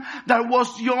Christian, that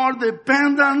was your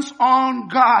dependence on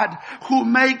God who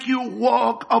make you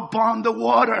walk upon the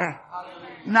water.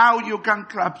 Hallelujah. Now you can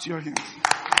clap your hands.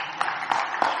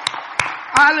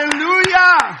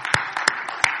 Hallelujah!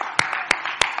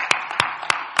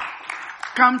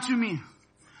 Come to me.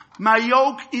 My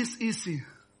yoke is easy.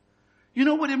 You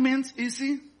know what it means,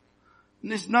 easy?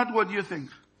 It's not what you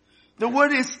think. The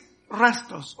word is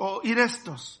restos or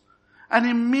irestos. And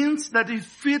it means that it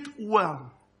fits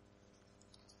well.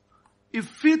 It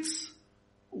fits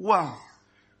well.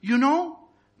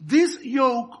 This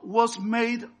yoke was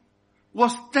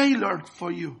tailored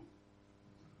for you.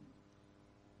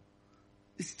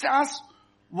 It's just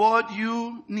what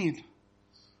you need.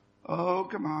 Oh,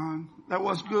 come on. That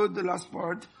was good, the last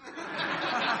part.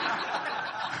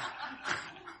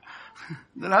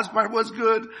 The last part was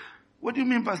good. What do you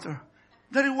mean, Pastor?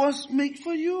 That it was made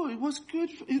for you. It was good.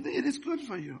 It is good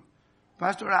for you.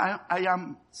 Pastor, I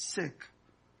am sick.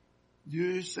 Do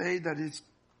you say that it's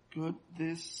good,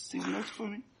 this sickness for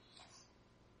me?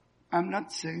 I'm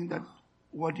not saying that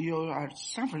what you are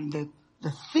suffering, that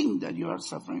the thing that you are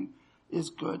suffering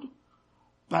is good.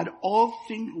 But all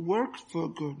things work for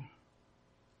good.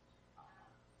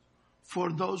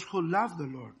 For those who love the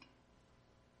Lord.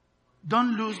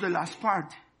 Don't lose the last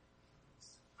part.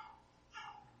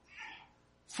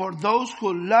 For those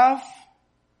who love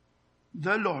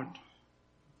the Lord.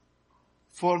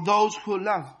 For those who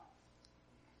love.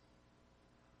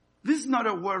 This is not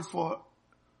a word for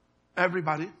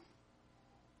everybody.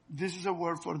 This is a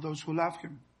word for those who love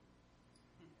Him.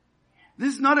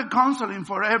 This is not a counseling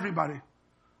for everybody.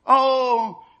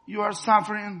 Oh, you are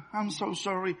suffering. I'm so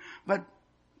sorry. But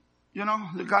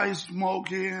the guy is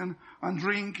smoking and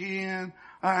drinking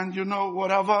and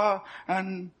whatever.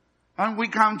 And we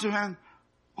come to him.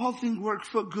 All things work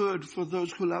for good for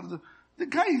those who love them. The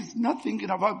guy is not thinking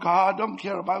about God, don't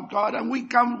care about God. And we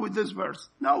come with this verse.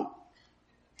 No.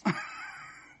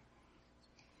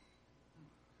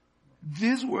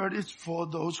 This word is for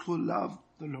those who love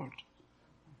the Lord.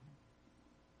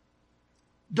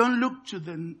 Don't look to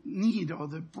the need or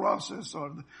the process or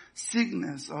the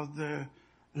sickness or the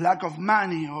lack of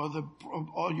money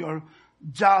or your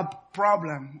job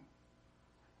problem.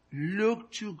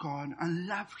 Look to God and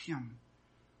love Him.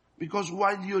 Because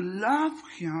while you love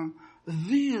Him,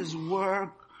 this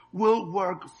work will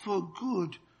work for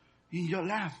good in your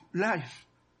life.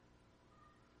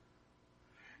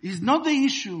 It's not the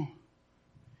issue.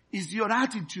 It's your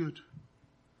attitude.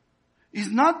 It's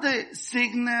not the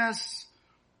sickness,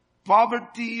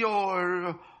 poverty,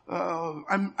 or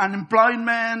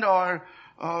unemployment, or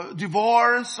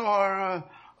divorce, or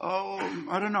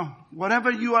I don't know,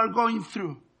 whatever you are going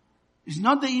through. It's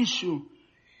not the issue.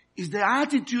 It's the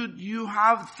attitude you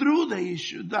have through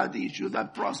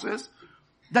that process,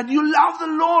 that you love the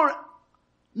Lord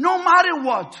no matter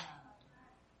what.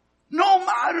 No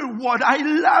matter what. I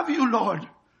love you, Lord.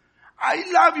 I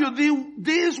love you.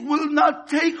 This will not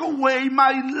take away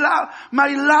my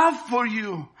love for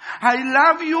you. I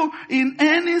love you in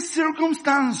any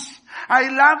circumstance. I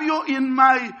love you in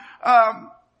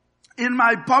in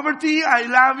my poverty. I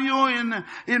love you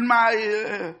in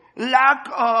my lack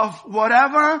of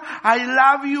whatever. I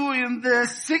love you in the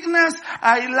sickness.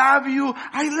 I love you.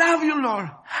 I love you, Lord.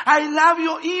 I love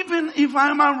you even if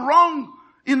I'm wrong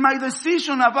in my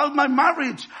decision about my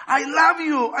marriage. I love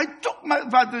you. I took my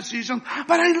bad decision,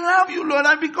 but I love you, Lord.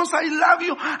 And because I love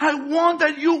you, I want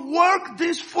that you work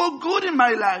this for good in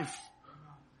my life.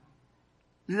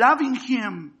 Loving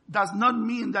Him does not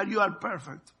mean that you are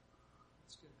perfect.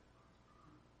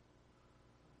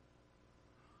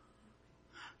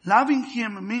 Loving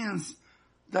Him means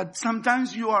that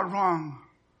sometimes you are wrong,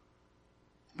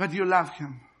 but you love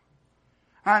Him.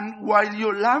 And while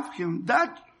you love Him,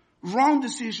 that wrong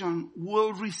decision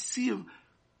will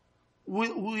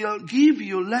give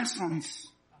you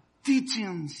lessons,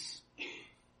 teachings.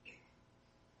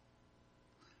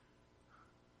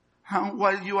 And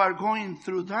while you are going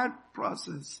through that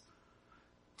process,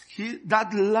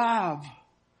 that love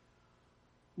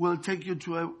will take you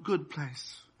to a good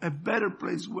place, a better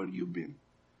place where you've been.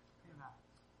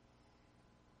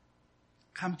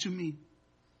 Come to me.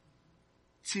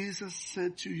 Jesus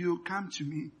said to you, come to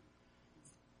me.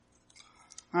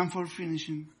 And for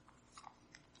finishing,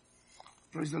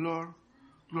 praise the Lord,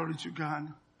 glory to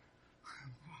God.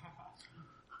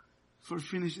 For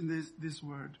finishing this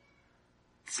word.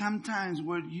 Sometimes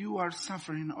what you are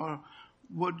suffering or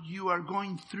what you are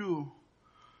going through,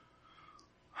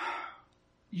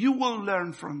 you will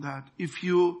learn from that if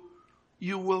you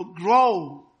will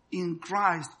grow in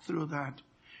Christ through that.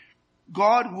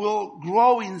 God will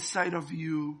grow inside of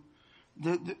you.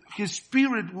 His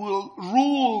Spirit will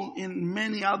rule in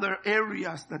many other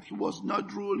areas that He was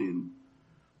not ruling.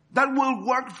 That will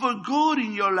work for good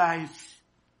in your life.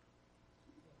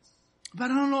 But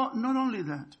not only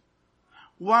that.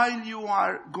 While you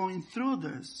are going through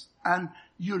this and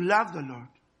you love the Lord.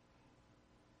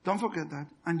 Don't forget that.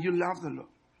 And you love the Lord.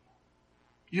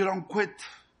 You don't quit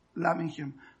loving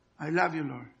Him. I love you,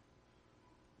 Lord.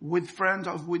 With friends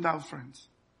or without friends.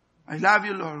 I love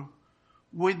you, Lord.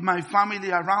 With my family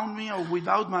around me or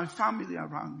without my family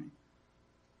around me.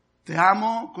 Te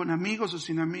amo con amigos o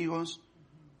sin amigos.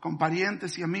 Con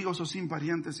parientes y amigos o sin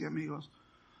parientes y amigos.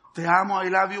 Te amo, I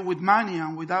love you with money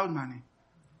and without money.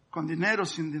 Con dinero,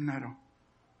 sin dinero.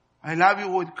 I love you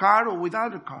with car or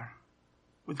without a car.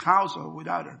 With house or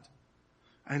without it.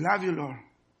 I love you, Lord.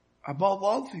 Above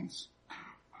all things.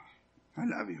 I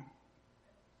love you.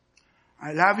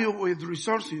 I love you with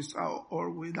resources or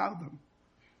without them.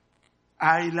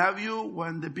 I love you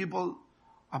when the people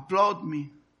applaud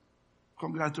me,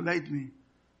 congratulate me.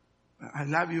 I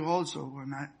love you also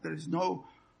when there is no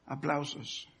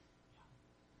applauses.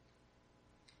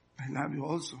 I love you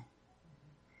also.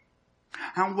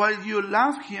 And while you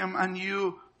love Him and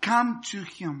you come to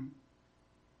Him,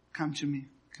 come to me,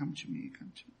 come to me,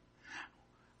 come to me.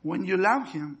 When you love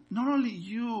Him, not only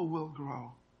you will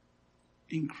grow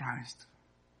in Christ,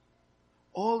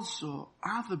 also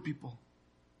other people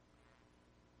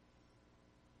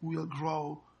will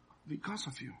grow because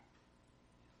of you.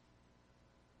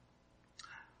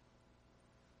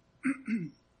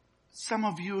 Some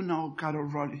of you know Carol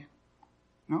Rowley,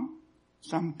 no?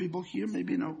 Some people here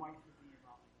maybe know.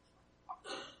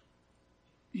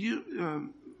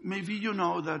 Maybe you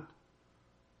know that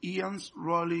Ian's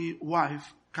Rowley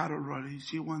wife, Carol Rowley,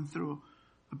 she went through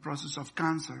the process of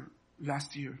cancer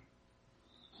last year.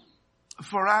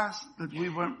 For us, that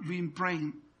we've been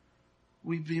praying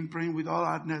with all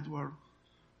our network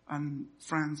and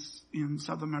friends in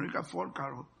South America for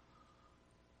Carol.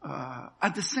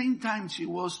 At the same time she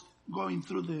was going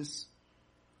through this,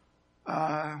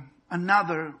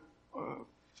 another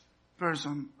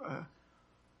person,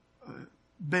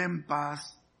 Ben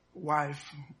Paz's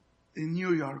wife in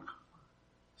New York,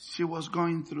 she was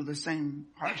going through the same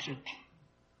hardship.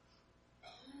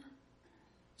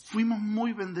 Fuimos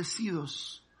muy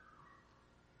bendecidos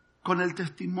con el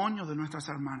testimonio de nuestras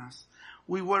hermanas.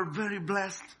 We were very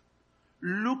blessed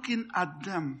looking at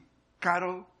them,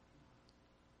 Carol,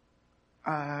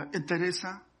 and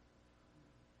Teresa.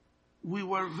 We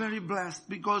were very blessed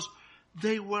because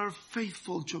they were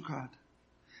faithful to God.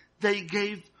 They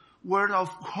gave word of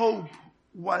hope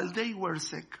while they were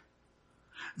sick.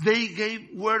 They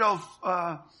gave word of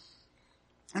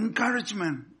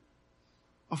encouragement,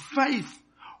 of faith,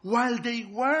 while they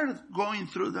were going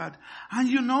through that. And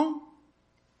you know,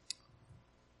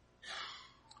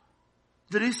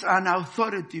 there is an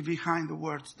authority behind the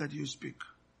words that you speak.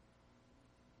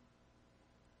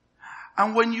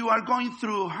 And when you are going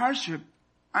through hardship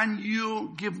and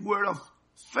you give word of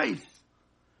faith,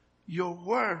 your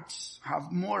words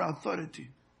have more authority.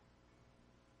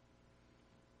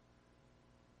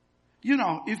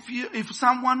 if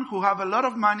someone who have a lot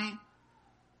of money,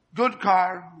 good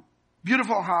car,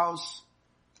 beautiful house,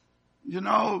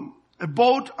 a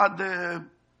boat at the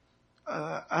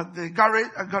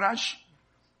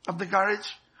garage,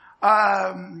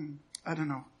 I don't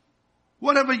know,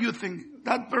 whatever you think,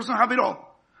 that person have it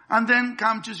all. And then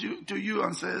come to you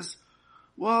and says,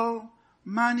 well,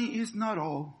 money is not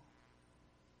all.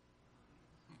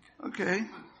 Okay.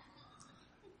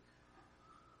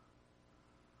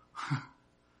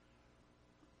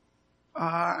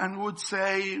 And would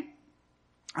say,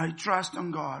 I trust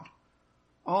on God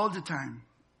all the time.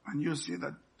 And you see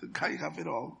that the guy have it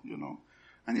all,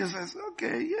 And he says,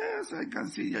 okay, yes, I can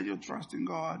see that you trust in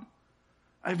God.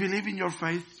 I believe in your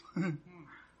faith.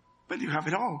 But you have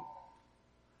it all.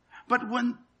 But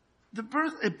when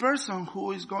a person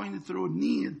who is going through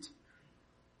need,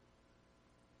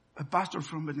 a pastor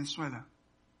from Venezuela,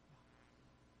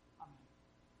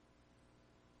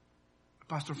 a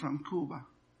pastor from Cuba,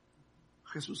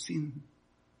 Jesucín,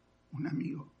 un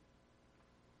amigo,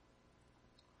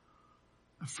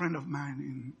 a friend of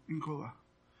mine in Cuba,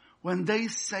 when they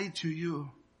say to you,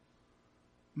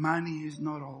 money is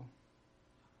not all,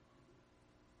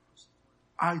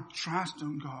 I trust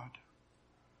on God.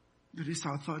 There is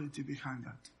authority behind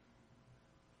that.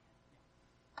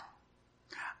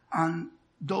 And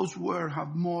those words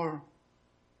have more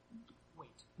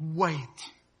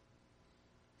weight.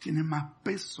 Tiene más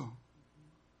peso.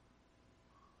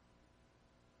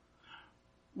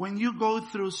 When you go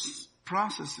through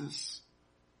processes,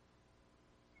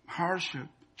 hardship,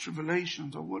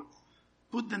 tribulations, or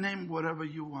put the name whatever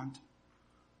you want,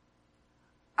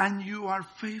 and you are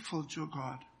faithful to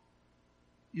God,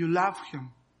 you love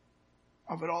Him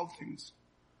over all things,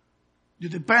 you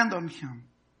depend on Him,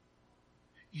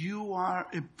 you are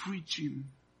a preaching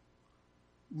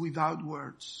without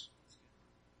words.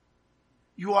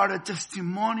 You are a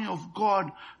testimony of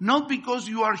God, not because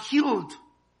you are healed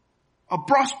or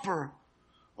prosper,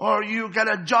 or you get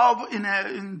a job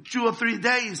in 2 or 3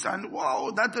 days and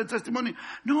wow, that's a testimony.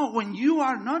 No, when you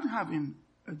are not having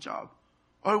a job,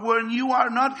 or when you are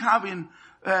not having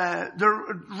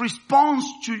the response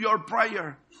to your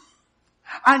prayer,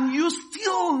 and you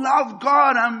still love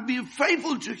God and be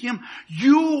faithful to Him,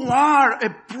 you are a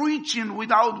preaching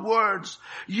without words.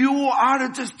 You are a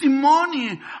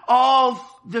testimony of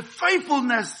the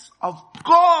faithfulness of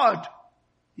God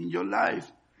in your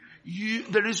life.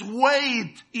 There is a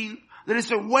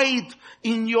weight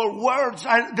in your words.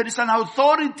 There is an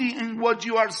authority in what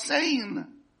you are saying.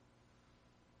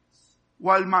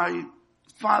 While my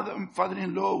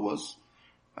father-in-law was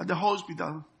at the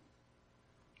hospital,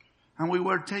 and we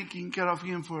were taking care of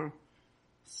him for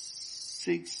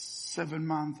 6, 7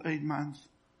 months, 8 months,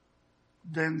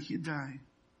 then he died.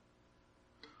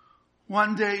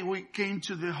 One day we came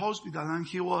to the hospital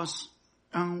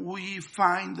and we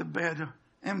find the bed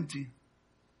empty.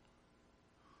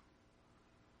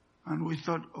 And we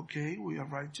thought, okay, we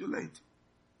arrived too late.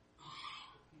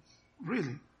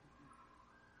 Really.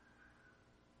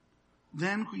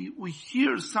 Then we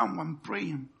hear someone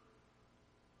praying.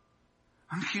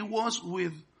 And he was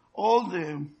with all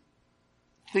the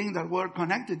things that were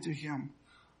connected to him.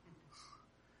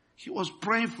 He was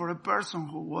praying for a person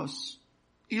who was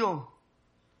ill.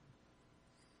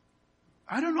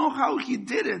 I don't know how he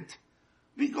did it.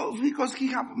 Because he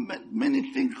had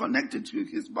many things connected to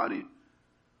his body.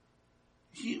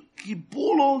 He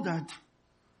pulled all that,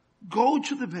 go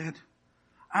to the bed,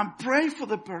 and pray for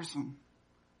the person.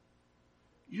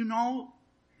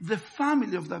 The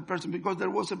family of that person, because there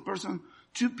was a person,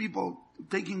 2 people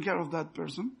taking care of that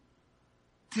person,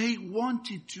 they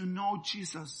wanted to know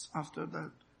Jesus after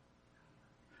that.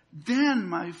 Then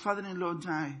my father-in-law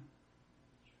died.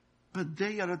 But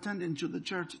they are attending to the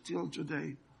church till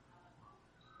today.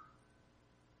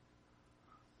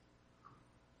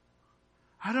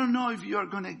 I don't know if you are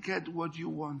going to get what you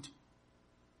want.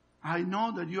 I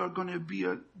know that you are going to be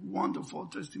a wonderful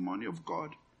testimony of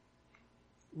God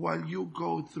while you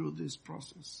go through this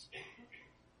process.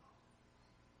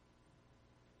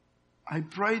 I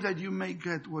pray that you may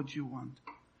get what you want,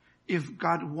 if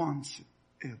God wants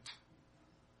it.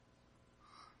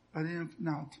 But if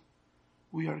not,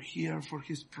 we are here for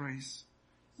His praise.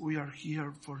 We are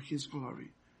here for His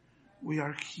glory. We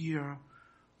are here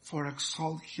for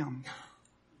exalt Him.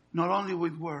 Not only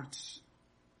with words,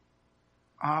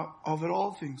 over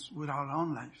all things, with our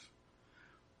own life.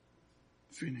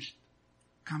 Finished.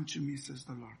 Come to me, says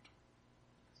the Lord.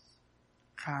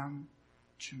 Come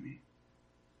to me.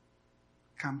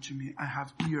 Come to me. I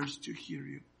have ears to hear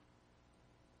you.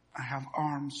 I have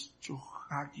arms to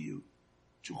hug you,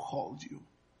 to hold you.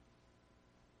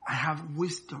 I have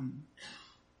wisdom.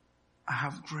 I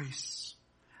have grace.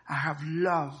 I have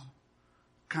love.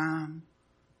 Come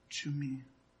to me.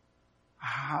 I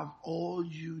have all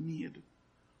you need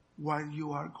while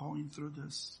you are going through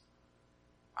this.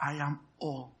 I am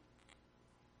all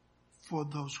for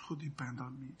those who depend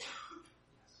on me.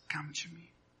 Come to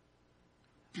me.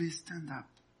 Please stand up.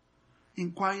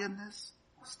 In quietness,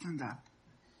 stand up.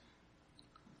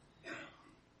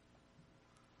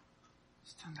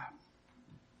 Stand up.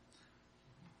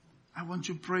 I want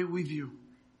to pray with you.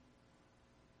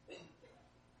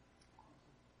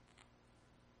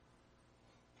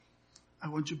 I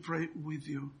want to pray with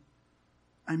you.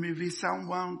 And maybe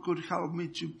someone could help me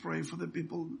to pray for the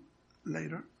people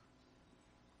later.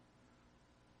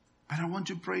 But I want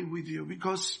to pray with you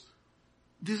because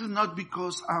this is not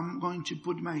because I'm going to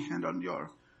put my hand on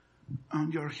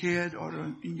your head or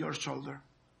in your shoulder.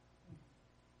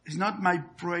 It's not my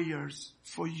prayers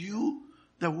for you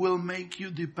that will make you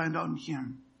depend on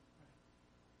Him.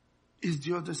 It's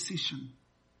your decision.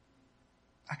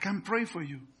 I can pray for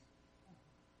you.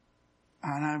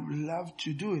 And I would love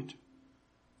to do it.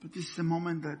 But this is a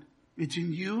moment that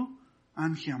between you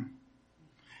and Him.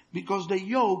 Because the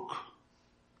yoke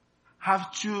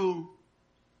have 2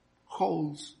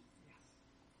 holes.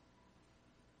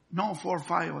 No 4,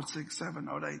 5, or 6, 7,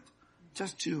 or 8.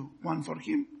 Just 2. One for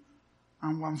Him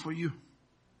and one for you.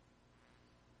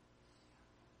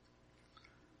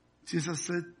 Jesus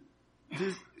said,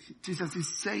 Jesus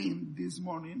is saying this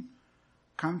morning,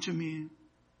 come to me,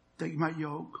 take my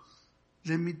yoke.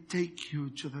 Let me take you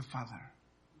to the Father.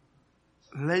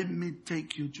 Let me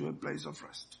take you to a place of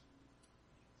rest.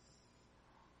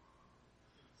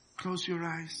 Close your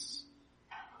eyes.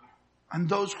 And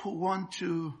those who want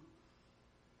to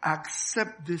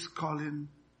accept this calling,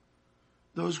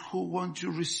 those who want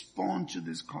to respond to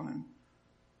this calling,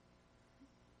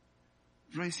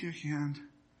 raise your hand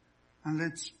and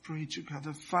let's pray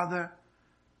together. Father,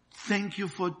 thank you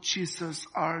for Jesus,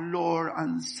 our Lord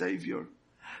and Savior.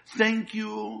 Thank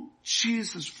you,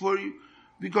 Jesus,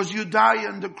 because you died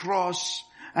on the cross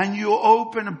and you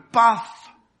open a path,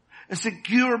 a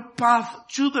secure path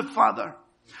to the Father.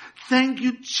 Thank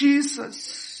you,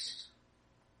 Jesus,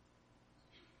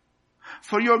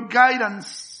 for your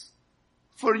guidance,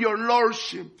 for your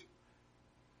lordship.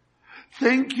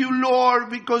 Thank you, Lord,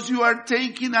 because you are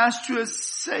taking us to a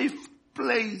safe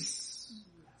place.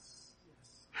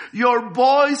 Your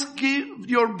voice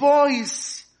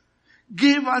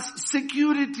give us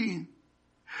security.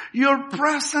 Your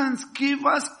presence give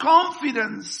us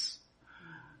confidence.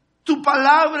 Tu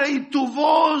palabra y tu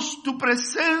voz, tu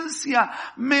presencia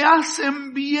me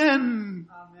hacen bien.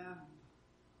 Amen.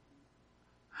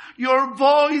 Your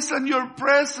voice and your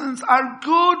presence are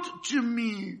good to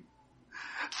me.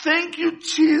 Thank you,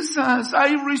 Jesus.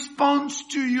 I respond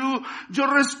to you. Yo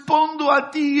respondo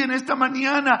a ti en esta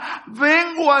mañana.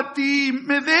 Vengo a ti.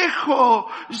 Me dejo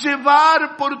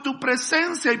llevar por tu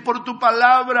presencia y por tu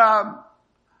palabra.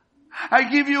 I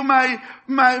give you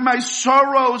my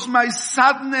sorrows, my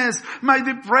sadness, my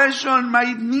depression,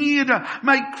 my need,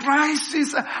 my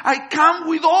crisis. I come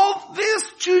with all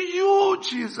this to you,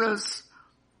 Jesus.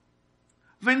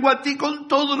 Vengo a ti con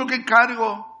todo lo que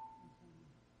cargo.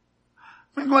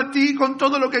 Vengo a ti con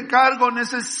todo lo que cargo.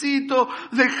 Necesito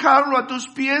dejarlo a tus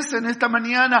pies en esta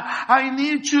mañana. I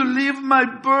need to leave my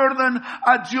burden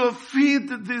at your feet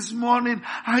this morning.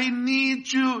 I need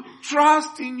to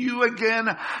trust in you again.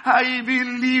 I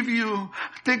believe you.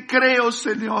 Te creo,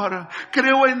 Señor.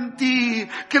 Creo en ti.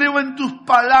 Creo en tus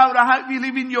palabras. I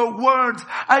believe in your words.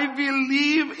 I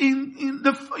believe in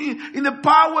the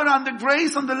power and the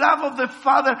grace and the love of the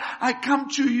Father. I come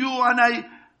to you and I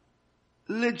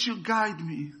let you guide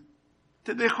me.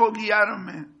 Te dejo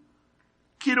guiarme.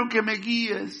 Quiero que me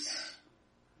guíes.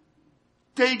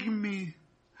 Take me,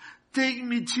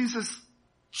 Jesus,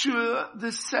 to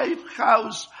the safe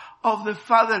house of the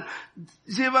Father.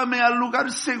 Llévame al lugar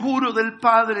seguro del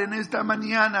Padre en esta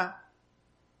mañana.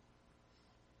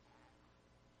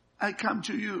 I come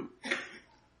to you.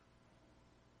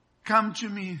 Come to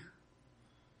me.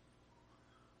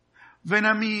 Ven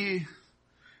a mí.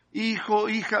 Hijo,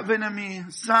 hija, ven a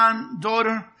mí. Son,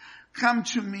 daughter, come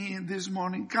to me this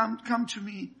morning. Come to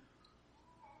me.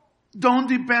 Don't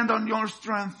depend on your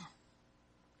strength.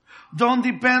 Don't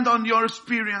depend on your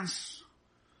experience.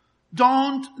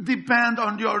 Don't depend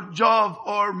on your job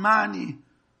or money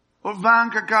or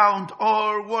bank account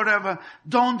or whatever.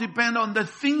 Don't depend on the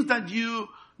things that you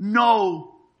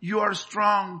know you are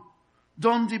strong.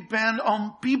 Don't depend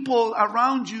on people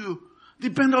around you.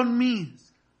 Depend on me.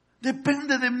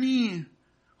 Depende de mí.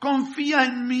 Confía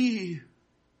en mí.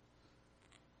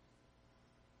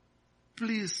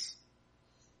 please,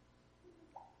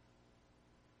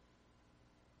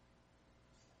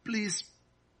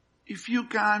 if you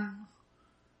can,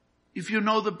 if you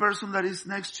know the person that is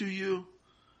next to you,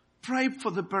 pray for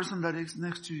the person that is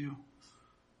next to you.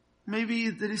 Maybe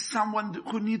there is someone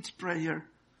who needs prayer.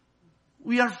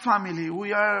 We are family.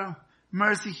 We are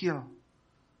Mercy Hill.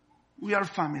 We are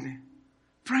family.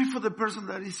 Pray for the person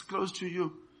that is close to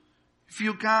you. If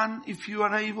you can, if you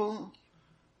are able,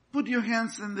 put your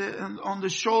hands on the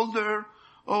shoulder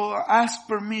or ask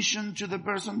permission to the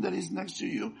person that is next to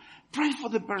you. Pray for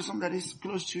the person that is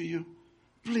close to you.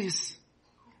 Please.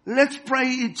 Let's pray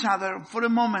each other for a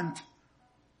moment.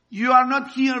 You are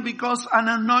not here because an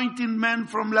anointed man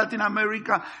from Latin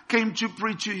America came to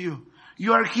preach to you.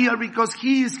 You are here because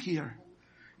He is here.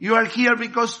 You are here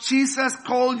because Jesus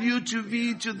called you to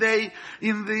be today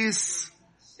in this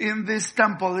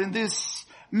temple, in this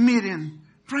meeting.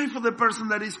 Pray for the person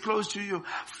that is close to you.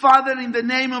 Father, in the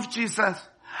name of Jesus,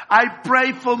 I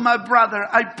pray for my brother.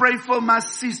 I pray for my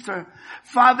sister.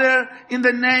 Father, in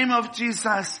the name of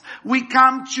Jesus, we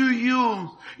come to you.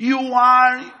 You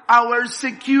are our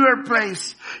secure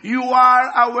place. You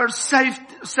are our safe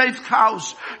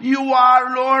house. You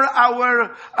are, Lord,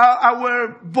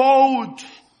 our boat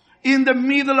in the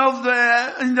middle of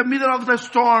the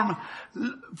storm.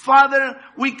 Father,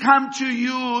 we come to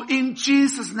you in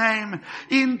Jesus' name,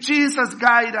 in Jesus'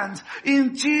 guidance,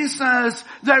 in Jesus'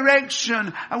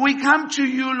 direction. We come to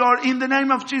you, Lord, in the name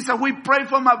of Jesus. We pray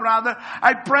for my brother.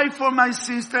 I pray for my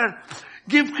sister.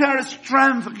 Give her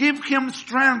strength. Give him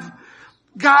strength.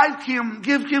 Guide him.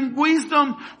 Give him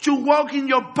wisdom to walk in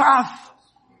your path.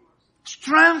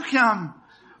 Strengthen him.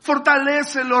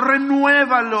 Fortalécelo.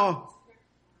 Renuévalo.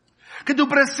 Que tu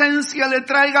presencia le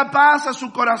traiga paz a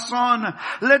su corazón.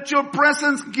 Let your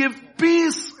presence give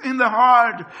peace in the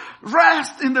heart,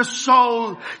 rest in the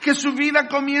soul. Que su vida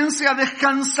comience a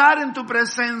descansar en tu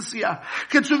presencia.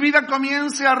 Que su vida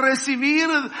comience a recibir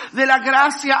de la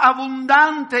gracia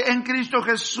abundante en Cristo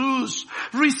Jesús.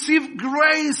 Receive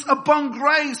grace upon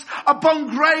grace, upon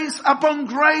grace, upon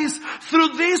grace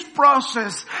through this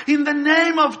process. In the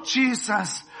name of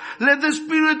Jesus. Let the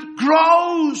Spirit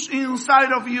grow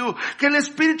inside of you. Que el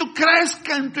Espíritu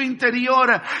crezca en tu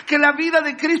interior. Que la vida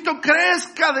de Cristo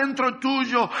crezca dentro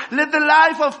tuyo. Let the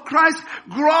life of Christ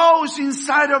grow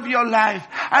inside of your life.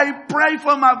 I pray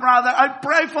for my brother. I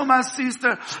pray for my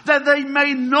sister that they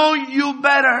may know you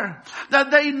better. That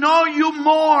they know you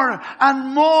more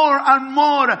and more and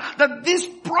more. That this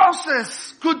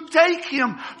process could take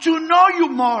him to know you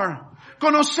more.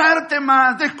 Conocerte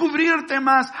más, descubrirte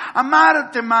más,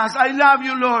 amarte más. I love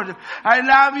you, Lord. I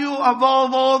love you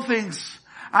above all things.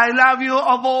 I love you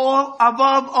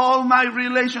above all my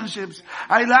relationships.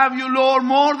 I love you, Lord,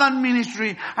 more than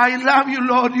ministry. I love you,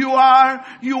 Lord. You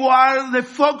are the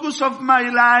focus of my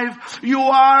life. You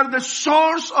are the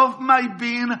source of my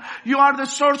being. You are the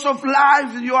source of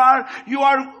life. You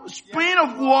are spring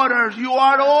of waters. You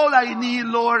are all I need,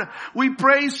 Lord. We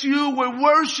praise you. We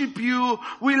worship you.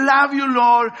 We love you,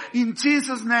 Lord. In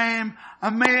Jesus' name.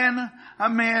 Amen.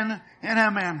 Amen. And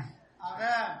amen.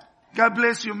 Amen. God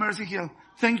bless you, Mercy Hill.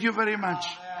 Thank you very much.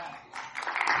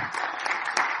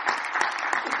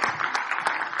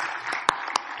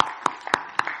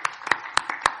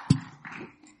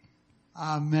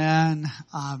 Amen.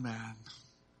 Amen.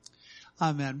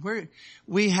 Amen.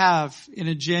 We have, in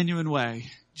a genuine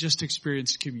way, just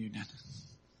experienced communion.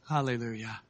 Hallelujah.